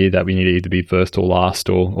idea that we need to either be first or last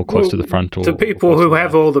or close to the front. The people who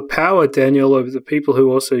have all the power, Daniel, over the people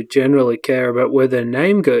who also generally care about where their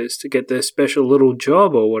name goes to get their special little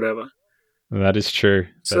job or whatever. That is true.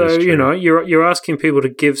 You're asking people to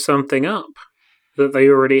give something up that they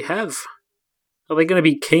already have. Are they going to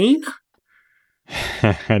be keen?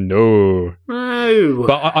 No. No.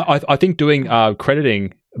 But I think doing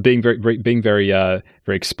crediting, being very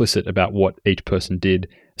explicit about what each person did.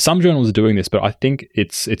 Some journals are doing this, but I think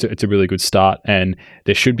it's a really good start, and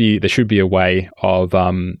there should be a way of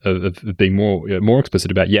being more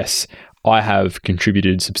explicit about, yes, I have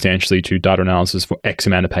contributed substantially to data analysis for X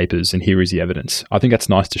amount of papers, and here is the evidence. I think that's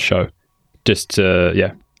nice to show.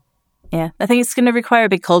 Yeah, I think it's going to require a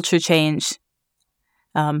big culture change,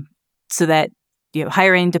 so that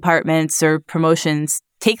hiring departments or promotions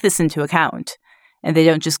take this into account, and they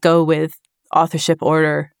don't just go with authorship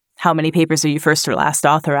order. How many papers are you first or last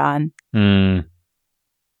author on?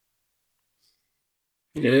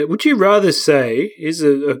 Yeah, would you rather say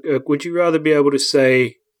would you rather be able to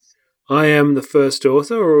say, I am the first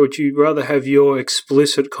author, or would you rather have your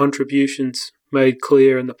explicit contributions made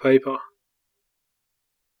clear in the paper?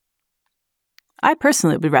 I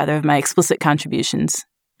personally would rather have my explicit contributions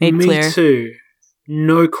made clear. Me too.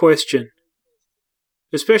 No question.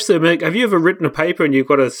 Especially, have you ever written a paper and you've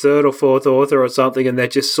got a third or fourth author or something and they're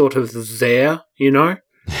just sort of there,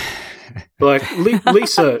 Like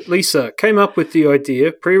Lisa came up with the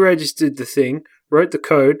idea, pre-registered the thing, wrote the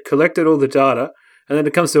code, collected all the data, and then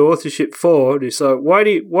it comes to authorship 4, it's like,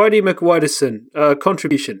 Whitey McWhitison,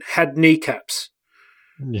 contribution, had kneecaps,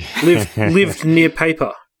 lived near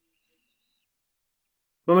paper.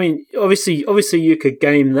 I mean, obviously you could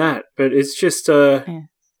game that, but it's just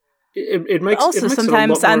it makes also it makes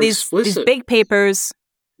sometimes it a lot on more these explicit. big papers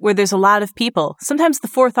where there's a lot of people, sometimes the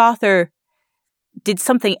fourth author did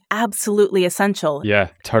something absolutely essential. Yeah,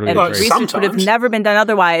 totally And agree. research would have never been done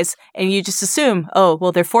otherwise, and you just assume, oh,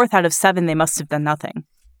 well, they're 4th out of 7, they must have done nothing.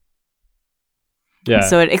 Yeah.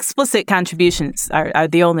 So explicit contributions are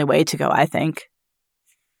the only way to go, I think.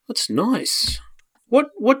 That's nice. What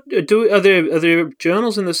are there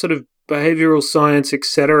journals in the sort of behavioral science,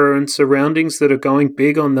 etc., and surroundings that are going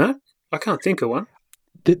big on that? I can't think of one.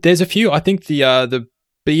 There's a few. I think the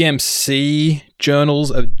BMC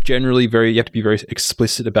journals are generally you have to be very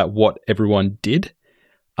explicit about what everyone did.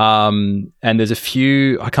 And there's a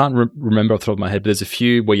few, I can't remember off the top of my head, but there's a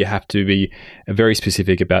few where you have to be very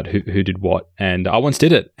specific about who did what. And I once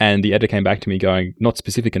did it, and the editor came back to me going, not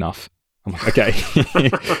specific enough. I'm like, okay,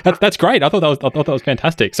 that's great. I thought that was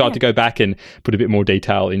fantastic. So I had to go back and put a bit more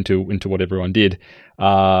detail into what everyone did.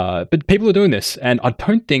 But people are doing this, and I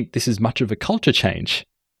don't think this is much of a culture change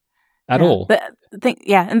at all. But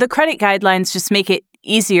and the credit guidelines just make it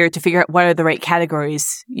easier to figure out what are the right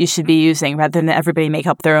categories you should be using rather than everybody make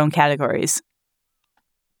up their own categories.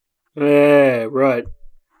 Yeah, right.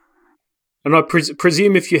 And I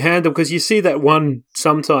presume if you handle, because you see that one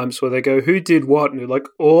sometimes where they go, who did what? And they're like,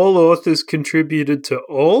 all authors contributed to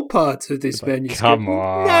all parts of this manuscript. Come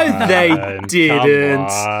on. No, they didn't. Come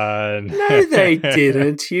on. No, they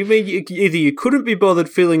didn't. You mean either you couldn't be bothered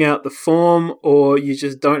filling out the form, or you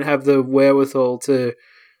just don't have the wherewithal to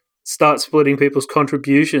start splitting people's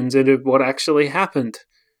contributions into what actually happened.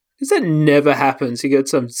 Because that never happens. You get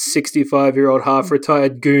some 65-year-old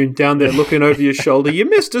half-retired goon down there looking over your shoulder. You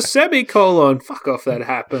missed a semicolon. Fuck off, that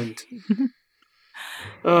happened.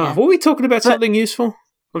 Were we talking about something useful?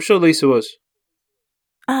 I'm sure Lisa was.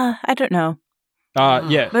 I don't know.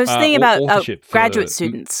 Yeah. But I was thinking about graduate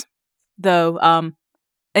students, though.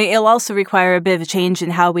 It'll also require a bit of a change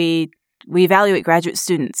in how we evaluate graduate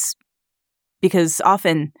students. Because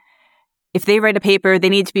often, if they write a paper, they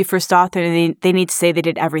need to be first author, and they need to say they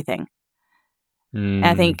did everything. And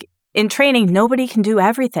I think in training, nobody can do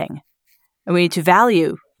everything. And we need to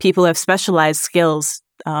value people who have specialized skills.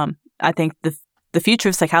 I think the future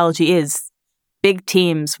of psychology is big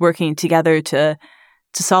teams working together to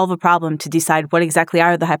solve a problem, to decide what exactly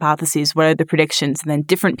are the hypotheses, what are the predictions, and then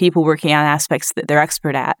different people working on aspects that they're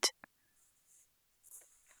expert at.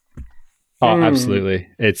 Oh, absolutely.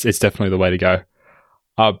 It's definitely the way to go.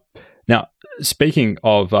 Now, speaking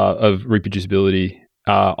of reproducibility,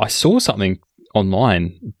 I saw something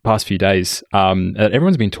online the past few days that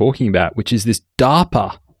everyone's been talking about, which is this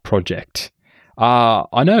DARPA project.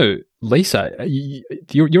 I know, Lisa,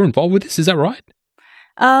 you're involved with this, is that right?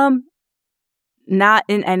 Not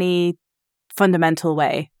in any fundamental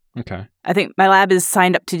way. Okay. I think my lab is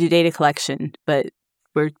signed up to do data collection, but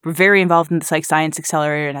we're very involved in the Psych Science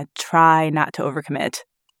Accelerator, and I try not to overcommit.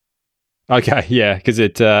 Okay, yeah, because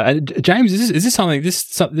James, is this something?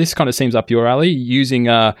 This kind of seems up your alley, using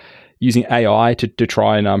AI to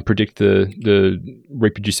try and predict the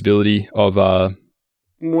reproducibility of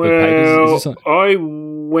papers. I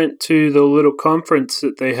went to the little conference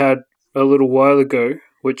that they had a little while ago,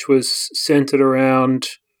 which was centered around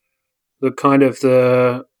the kind of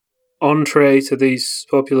the entree to these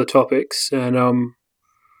popular topics, and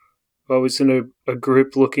I was in a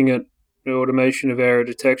group looking at the automation of error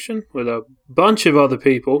detection with a bunch of other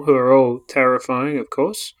people who are all terrifying, of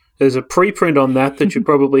course. There's a preprint on that you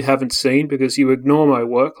probably haven't seen because you ignore my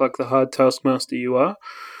work like the hard taskmaster you are.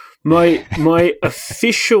 My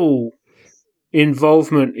official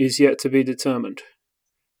involvement is yet to be determined.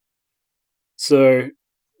 So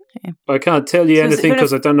I can't tell you anything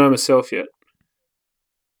because I don't know myself yet.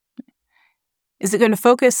 Is it going to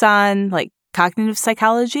focus on like cognitive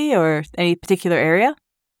psychology or any particular area?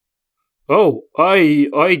 Oh,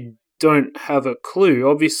 I don't have a clue.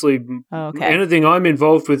 Obviously, anything I'm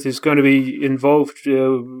involved with is going to be involved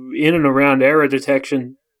in and around error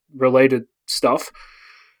detection related stuff.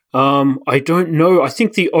 I don't know. I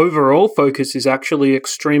think the overall focus is actually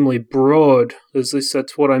extremely broad. At least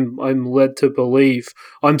that's what I'm led to believe.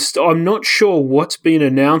 I'm not sure what's been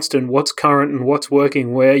announced and what's current and what's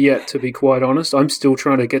working where yet. To be quite honest, I'm still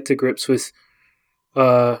trying to get to grips with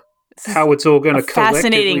how it's all going to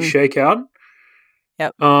collectively shake out.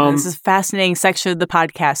 Yep. This is a fascinating section of the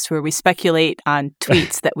podcast where we speculate on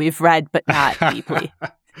tweets that we've read but not deeply.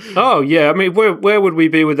 Oh, yeah. I mean, where would we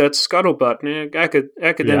be with that scuttlebutt?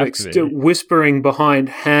 Academics still whispering behind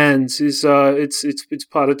hands is it's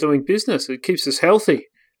part of doing business. It keeps us healthy,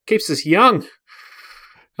 keeps us young.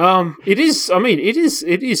 It is. I mean, it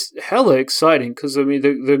is hella exciting because I mean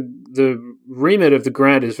the remit of the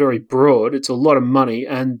grant is very broad. It's a lot of money,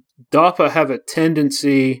 and DARPA have a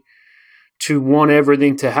tendency to want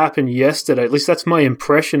everything to happen yesterday. At least that's my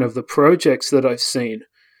impression of the projects that I've seen.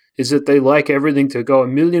 Is that they like everything to go a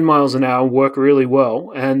million miles an hour, work really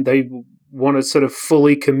well, and they want to sort of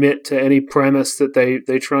fully commit to any premise that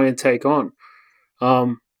they try and take on.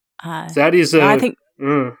 That is I think.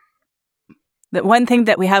 The one thing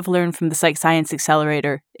that we have learned from the Psych Science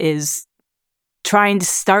Accelerator is trying to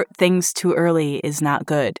start things too early is not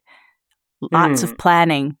good. Lots of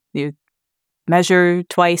planning. You measure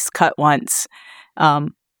twice, cut once. My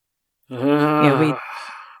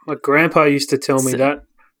grandpa used to tell me that.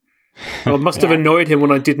 I must have annoyed him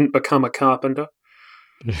when I didn't become a carpenter.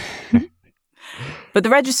 But the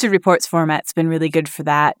registered reports format's been really good for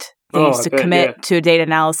that. They used to commit to a data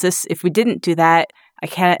analysis. If we didn't do that, I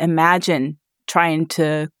can't imagine trying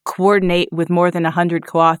to coordinate with more than 100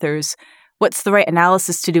 co-authors. What's the right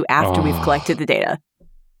analysis to do after we've collected the data?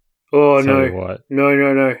 Oh, no.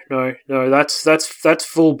 No. That's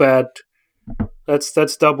full bad.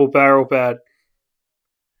 That's double barrel bad.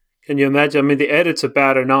 Can you imagine? I mean, the edits are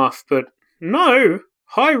bad enough, but no.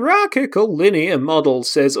 Hierarchical linear model,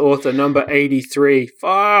 says author number 83.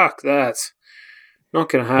 Fuck that. Not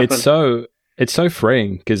going to happen. It's so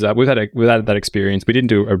freeing because we've had that experience. We didn't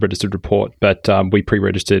do a registered report, but we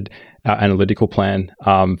pre-registered our analytical plan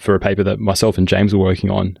for a paper that myself and James were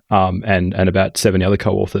working on, and about 7 other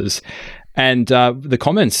co-authors. And the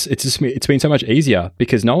comments, it's been so much easier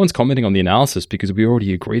because no one's commenting on the analysis because we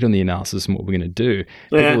already agreed on the analysis and what we're going to do.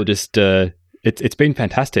 Yeah. People are just it's been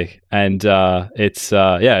fantastic, and it's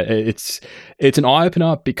an eye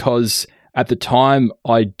opener because at the time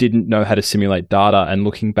I didn't know how to simulate data, and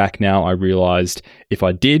looking back now, I realized if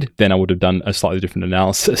I did, then I would have done a slightly different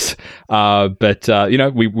analysis. But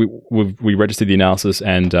we registered the analysis,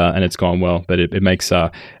 and it's gone well. But it makes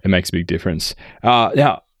a big difference.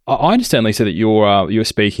 Now, I understand, Lisa, that you're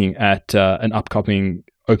speaking at an upcoming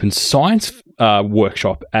open science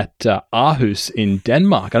workshop at Aarhus in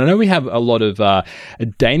Denmark. And I know we have a lot of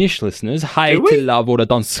Danish listeners. Hej til våra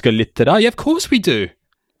danske lyttere. Yeah, of course we do.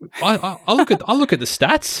 I look at the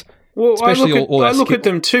stats. Well, I look at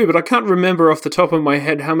them too, but I can't remember off the top of my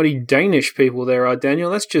head how many Danish people there are, Daniel.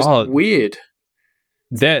 That's just weird.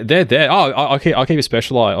 They're there. Oh, I'll keep a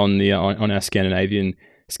special eye on the on our Scandinavian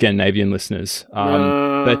listeners.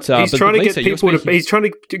 He's trying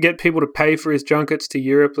to get people to pay for his junkets to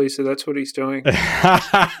Europe, Lisa. That's what he's doing.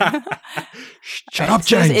 Shut up,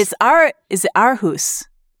 James. Is it Aarhus?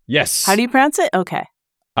 Yes. How do you pronounce it? Okay.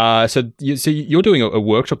 So you're doing a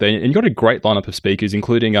workshop there, and you've got a great lineup of speakers,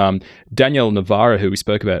 including Daniel Navarra, who we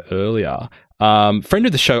spoke about earlier. Friend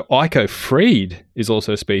of the show, Eiko Fried, is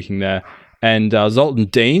also speaking there. And Zoltan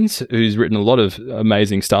Deans, who's written a lot of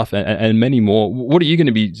amazing stuff, and many more. What are you going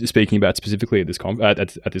to be speaking about specifically at this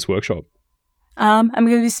at this workshop? I'm going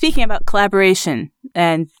to be speaking about collaboration,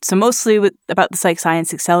 and so mostly about the Psych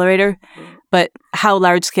Science Accelerator, but how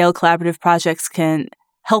large-scale collaborative projects can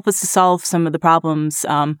help us to solve some of the problems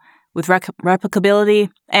with replicability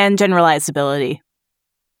and generalizability.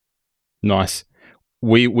 Nice.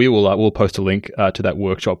 We'll post a link to that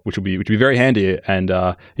workshop, which will be very handy. And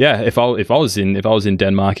if I was in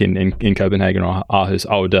Denmark in Copenhagen or Aarhus,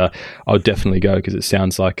 I would definitely go because it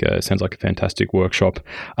sounds like a fantastic workshop.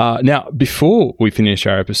 Now, before we finish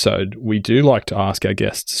our episode, we do like to ask our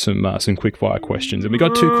guests some quick-fire questions, and we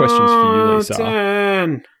got 2 questions for you, Lisa.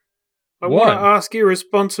 Dan. I want to ask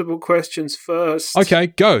irresponsible questions first. Okay,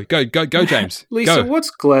 go, James. Lisa, what's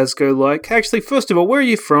Glasgow like? Actually, first of all, where are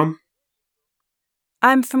you from?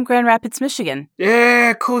 I'm from Grand Rapids, Michigan. Yeah,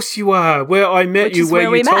 of course you are. Where I met you,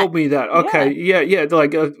 where you told me that. Okay, yeah,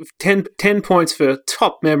 like 10 points for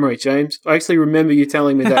top memory, James. I actually remember you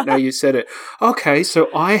telling me that now you said it. Okay, so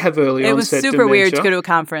I have early onset dementia. It was super weird to go to a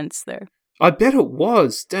conference there. I bet it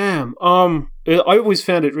was. Damn. I always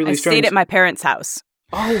found it really strange. I stayed at my parents' house.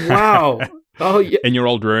 Oh, wow. Oh, yeah. In your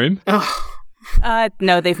old room?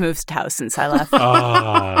 No, they've moved house since I left.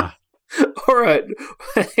 All right.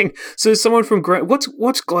 So someone from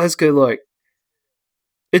what's Glasgow like?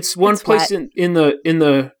 It's place wet. in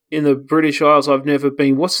the British Isles I've never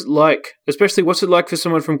been. What's it like? Especially what's it like for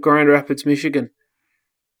someone from Grand Rapids, Michigan?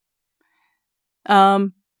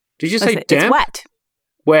 Did you say damp? It's wet.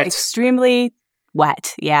 Wet. Extremely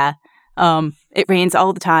wet, yeah. It rains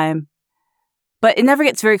all the time. But it never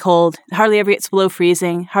gets very cold. It hardly ever gets below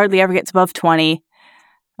freezing. Hardly ever gets above 20,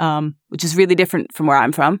 which is really different from where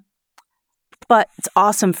I'm from. But it's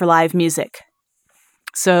awesome for live music.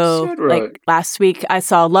 So, like last week, I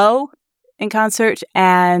saw Low in concert,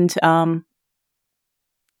 and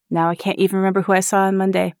Now I can't even remember who I saw on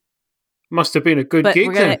Monday. Must have been a good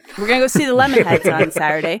gig then. We're going to go see the Lemonheads on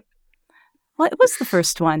Saturday. What was the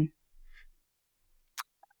first one?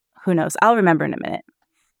 Who knows? I'll remember in a minute.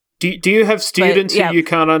 Do you have students who you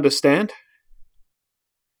can't understand?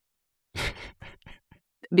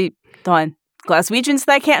 Dawn, Glaswegians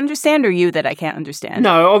that I can't understand, or you that I can't understand?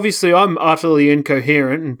 No, obviously I'm utterly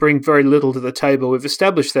incoherent and bring very little to the table. We've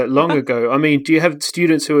established that long ago. I mean, do you have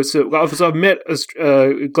students who are... I've met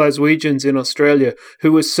Glaswegians in Australia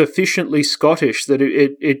who were sufficiently Scottish that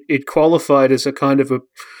it qualified as a kind of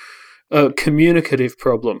a communicative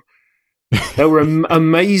problem. They were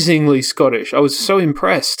amazingly Scottish. I was so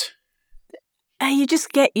impressed. You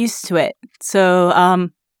just get used to it. So,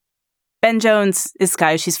 Ben Jones is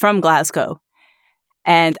Scottish. He's from Glasgow.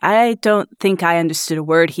 And I don't think I understood a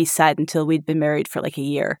word he said until we'd been married for like a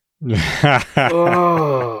year.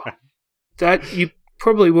 Oh, that you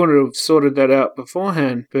probably would have sorted that out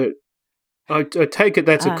beforehand, but I take it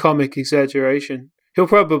that's a comic exaggeration. He'll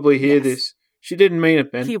probably hear this. She didn't mean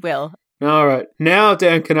it, Ben. He will. All right. Now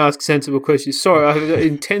Dan can ask sensible questions. Sorry, I have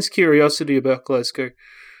intense curiosity about Glasgow.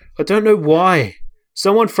 I don't know why.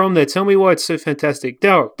 Someone from there, tell me why it's so fantastic.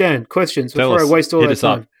 Dan, questions before I waste all that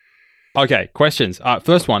time. Okay, questions.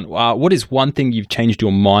 First one, what is one thing you've changed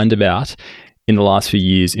your mind about in the last few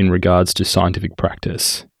years in regards to scientific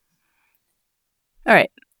practice? All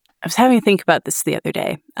right. I was having to think about this the other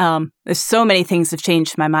day. There's so many things I've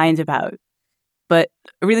changed my mind about, but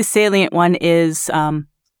a really salient one is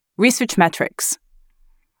research metrics.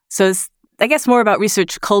 So it's, I guess, more about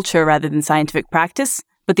research culture rather than scientific practice,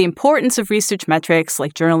 but the importance of research metrics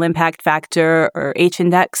like journal impact factor or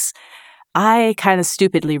H-index, I kind of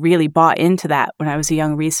stupidly really bought into that when I was a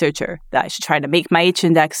young researcher, that I should try to make my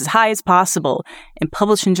H-index as high as possible and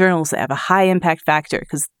publish in journals that have a high impact factor,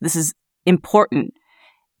 because this is important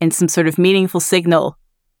and some sort of meaningful signal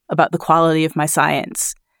about the quality of my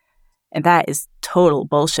science. And that is total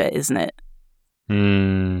bullshit, isn't it?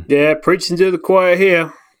 Yeah, preaching to the choir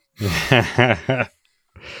here.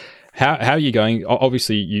 How are you going?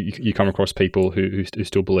 Obviously, you come across people who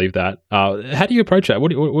still believe that. How do you approach that? What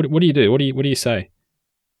do you do? What do you say?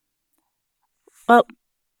 Well,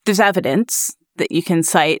 there's evidence that you can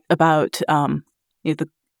cite about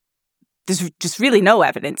there's just really no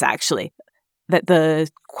evidence actually that the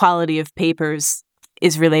quality of papers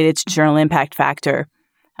is related to journal impact factor,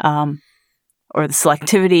 or the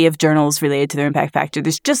selectivity of journals related to their impact factor.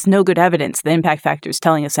 There's just no good evidence the impact factor is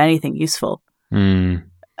telling us anything useful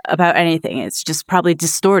about anything. It's just probably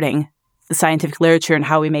distorting the scientific literature and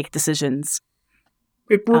how we make decisions.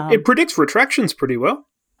 It predicts retractions pretty well.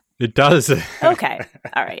 It does. Okay.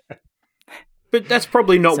 All right. But that's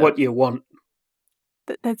probably not what you want.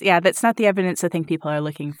 That's not the evidence I think people are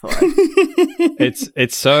looking for.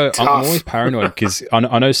 It's so... I'm always paranoid because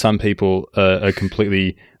I know some people are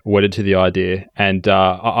completely wedded to the idea, and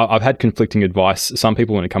I've had conflicting advice. Some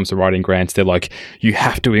people, when it comes to writing grants, they're like, you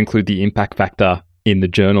have to include the impact factor in the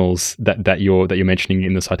journals that you're mentioning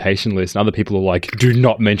in the citation list. And other people are like, do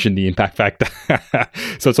not mention the impact factor.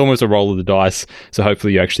 So it's almost a roll of the dice. So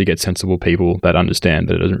hopefully you actually get sensible people that understand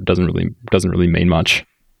that it doesn't really mean much.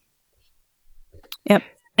 Yep.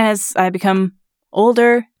 As I become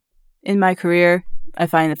older in my career, I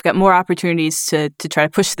find I've got more opportunities to try to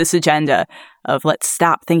push this agenda of let's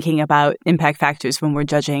stop thinking about impact factors when we're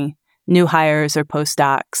judging new hires or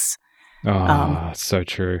postdocs. So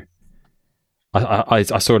true. I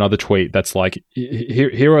saw another tweet that's like,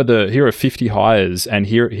 here are 50 hires, and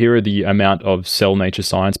here are the amount of Cell Nature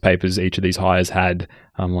Science papers each of these hires had.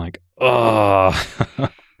 I'm like,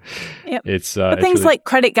 Yep. It's but things really... like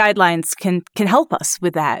credit guidelines can help us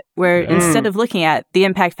with that, where instead of looking at the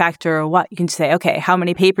impact factor or what, you can say, okay, how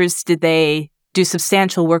many papers did they do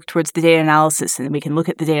substantial work towards the data analysis, and we can look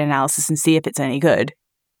at the data analysis and see if it's any good.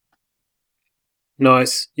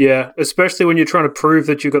 Nice. Yeah, especially when you're trying to prove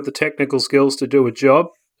that you've got the technical skills to do a job,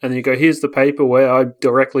 and then you go, here's the paper where I'm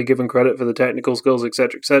directly given credit for the technical skills,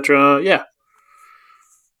 etc., etc. Yeah.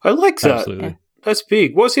 I like that. Absolutely. Yeah. That's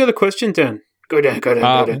big. What's the other question, Dan? Go down.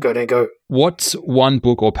 What's one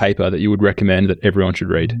book or paper that you would recommend that everyone should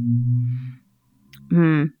read?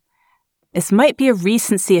 This might be a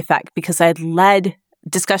recency effect because I'd led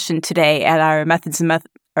discussion today at our Methods in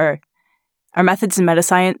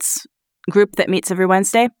Metascience group that meets every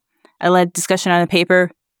Wednesday. I led discussion on a paper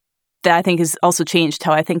that I think has also changed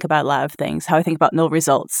how I think about a lot of things, how I think about null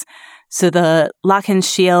results. So the Lachen,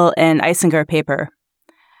 Scheel, and Eisinger paper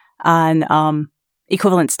on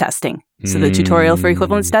equivalence testing. So the tutorial for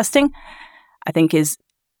equivalence testing, I think, is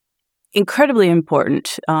incredibly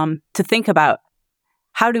important to think about.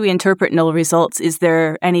 How do we interpret null results? Is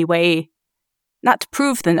there any way not to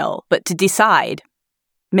prove the null, but to decide,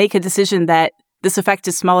 make a decision that this effect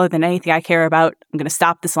is smaller than anything I care about. I'm going to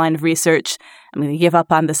stop this line of research. I'm going to give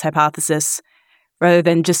up on this hypothesis, rather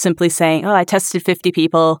than just simply saying, I tested 50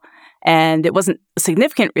 people and it wasn't a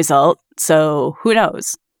significant result, so who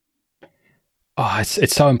knows? Oh,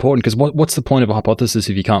 it's so important, because what's the point of a hypothesis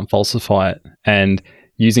if you can't falsify it? And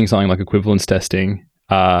using something like equivalence testing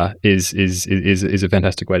is a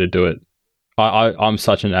fantastic way to do it. I'm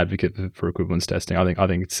such an advocate for equivalence testing. I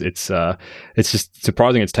think it's just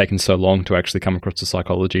surprising it's taken so long to actually come across the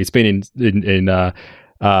psychology. It's been in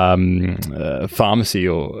pharmacy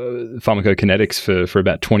or pharmacokinetics for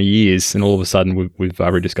about 20 years, and all of a sudden we've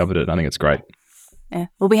rediscovered it. I think it's great. Yeah.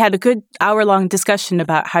 Well, we had a good hour-long discussion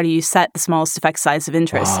about how do you set the smallest effect size of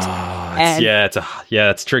interest.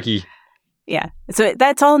 It's tricky. Yeah, so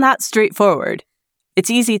that's all not straightforward. It's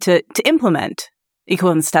easy to implement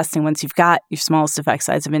equivalence testing once you've got your smallest effect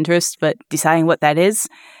size of interest, but deciding what that is,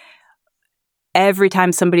 every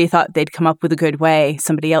time somebody thought they'd come up with a good way,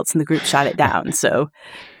 somebody else in the group shot it down. So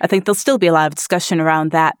I think there'll still be a lot of discussion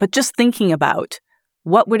around that, but just thinking about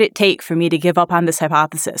what would it take for me to give up on this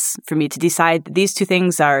hypothesis, for me to decide that these two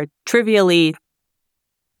things are trivially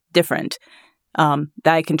different, that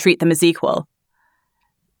I can treat them as equal.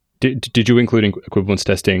 Did you include equivalence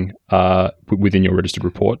testing within your registered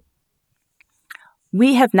report?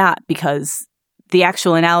 We have not, because the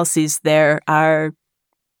actual analyses there are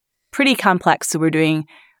pretty complex. So we're doing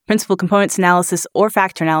principal components analysis or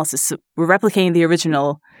factor analysis. So we're replicating the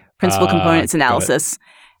original principal components analysis.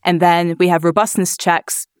 And then we have robustness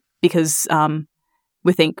checks, because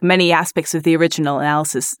we think many aspects of the original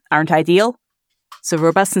analysis aren't ideal. So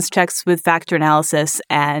robustness checks with factor analysis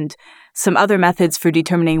and some other methods for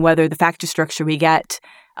determining whether the factor structure we get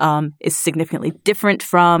is significantly different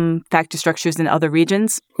from factor structures in other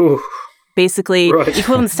regions. Ooh. Basically,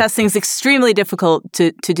 equivalence testing is extremely difficult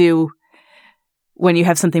to do when you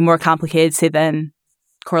have something more complicated, say, than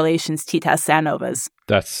correlations, t-tests, ANOVAs.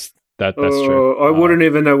 That's true. I wouldn't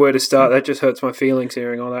even know where to start. That just hurts my feelings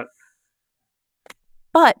hearing all that.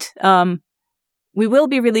 But we will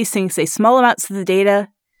be releasing, say, small amounts of the data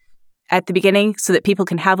at the beginning so that people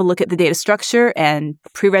can have a look at the data structure and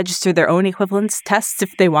pre-register their own equivalence tests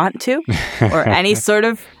if they want to, or any sort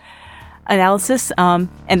of analysis. And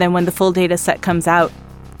then when the full data set comes out,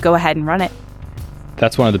 go ahead and run it.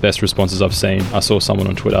 That's one of the best responses I've seen. I saw someone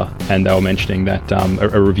on Twitter and they were mentioning that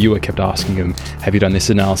a reviewer kept asking them, have you done this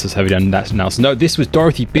analysis? Have you done that analysis? No, this was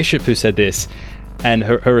Dorothy Bishop who said this. And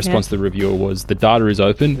her response to the reviewer was, the data is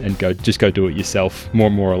open and just go do it yourself,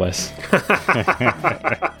 more or less.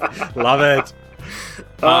 Love it.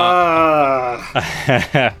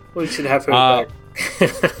 We should have her back.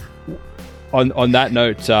 On that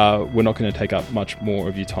note, we're not going to take up much more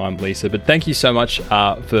of your time, Lisa, but thank you so much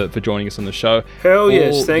for joining us on the show. Hell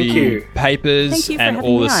yes, thank you. Papers and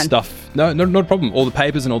all the stuff. No, not a problem. All the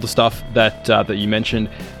papers and all the stuff that you mentioned,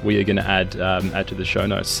 we are going to add to the show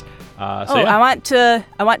notes. I want to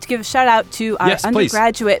give a shout out to our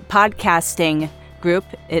undergraduate podcasting group.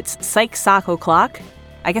 It's Psych Sock O'Clock.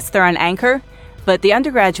 I guess they're on Anchor, but the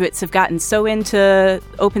undergraduates have gotten so into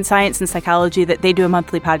open science and psychology that they do a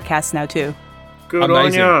monthly podcast now too. Good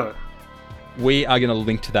Amazing. On ya. We are going to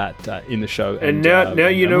link to that in the show. And now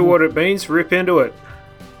you know what it means. Rip into it.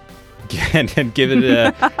 And give it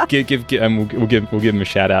a we'll give them a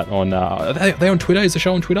shout out on. Are they on Twitter? Is the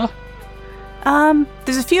show on Twitter?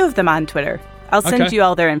 There's a few of them on Twitter. I'll send you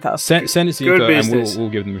all their info. Send us the info and we'll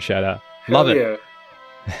give them a shout out. Love it.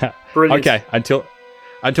 Brilliant. Okay,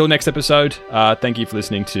 until next episode, thank you for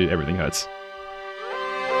listening to Everything Hurts.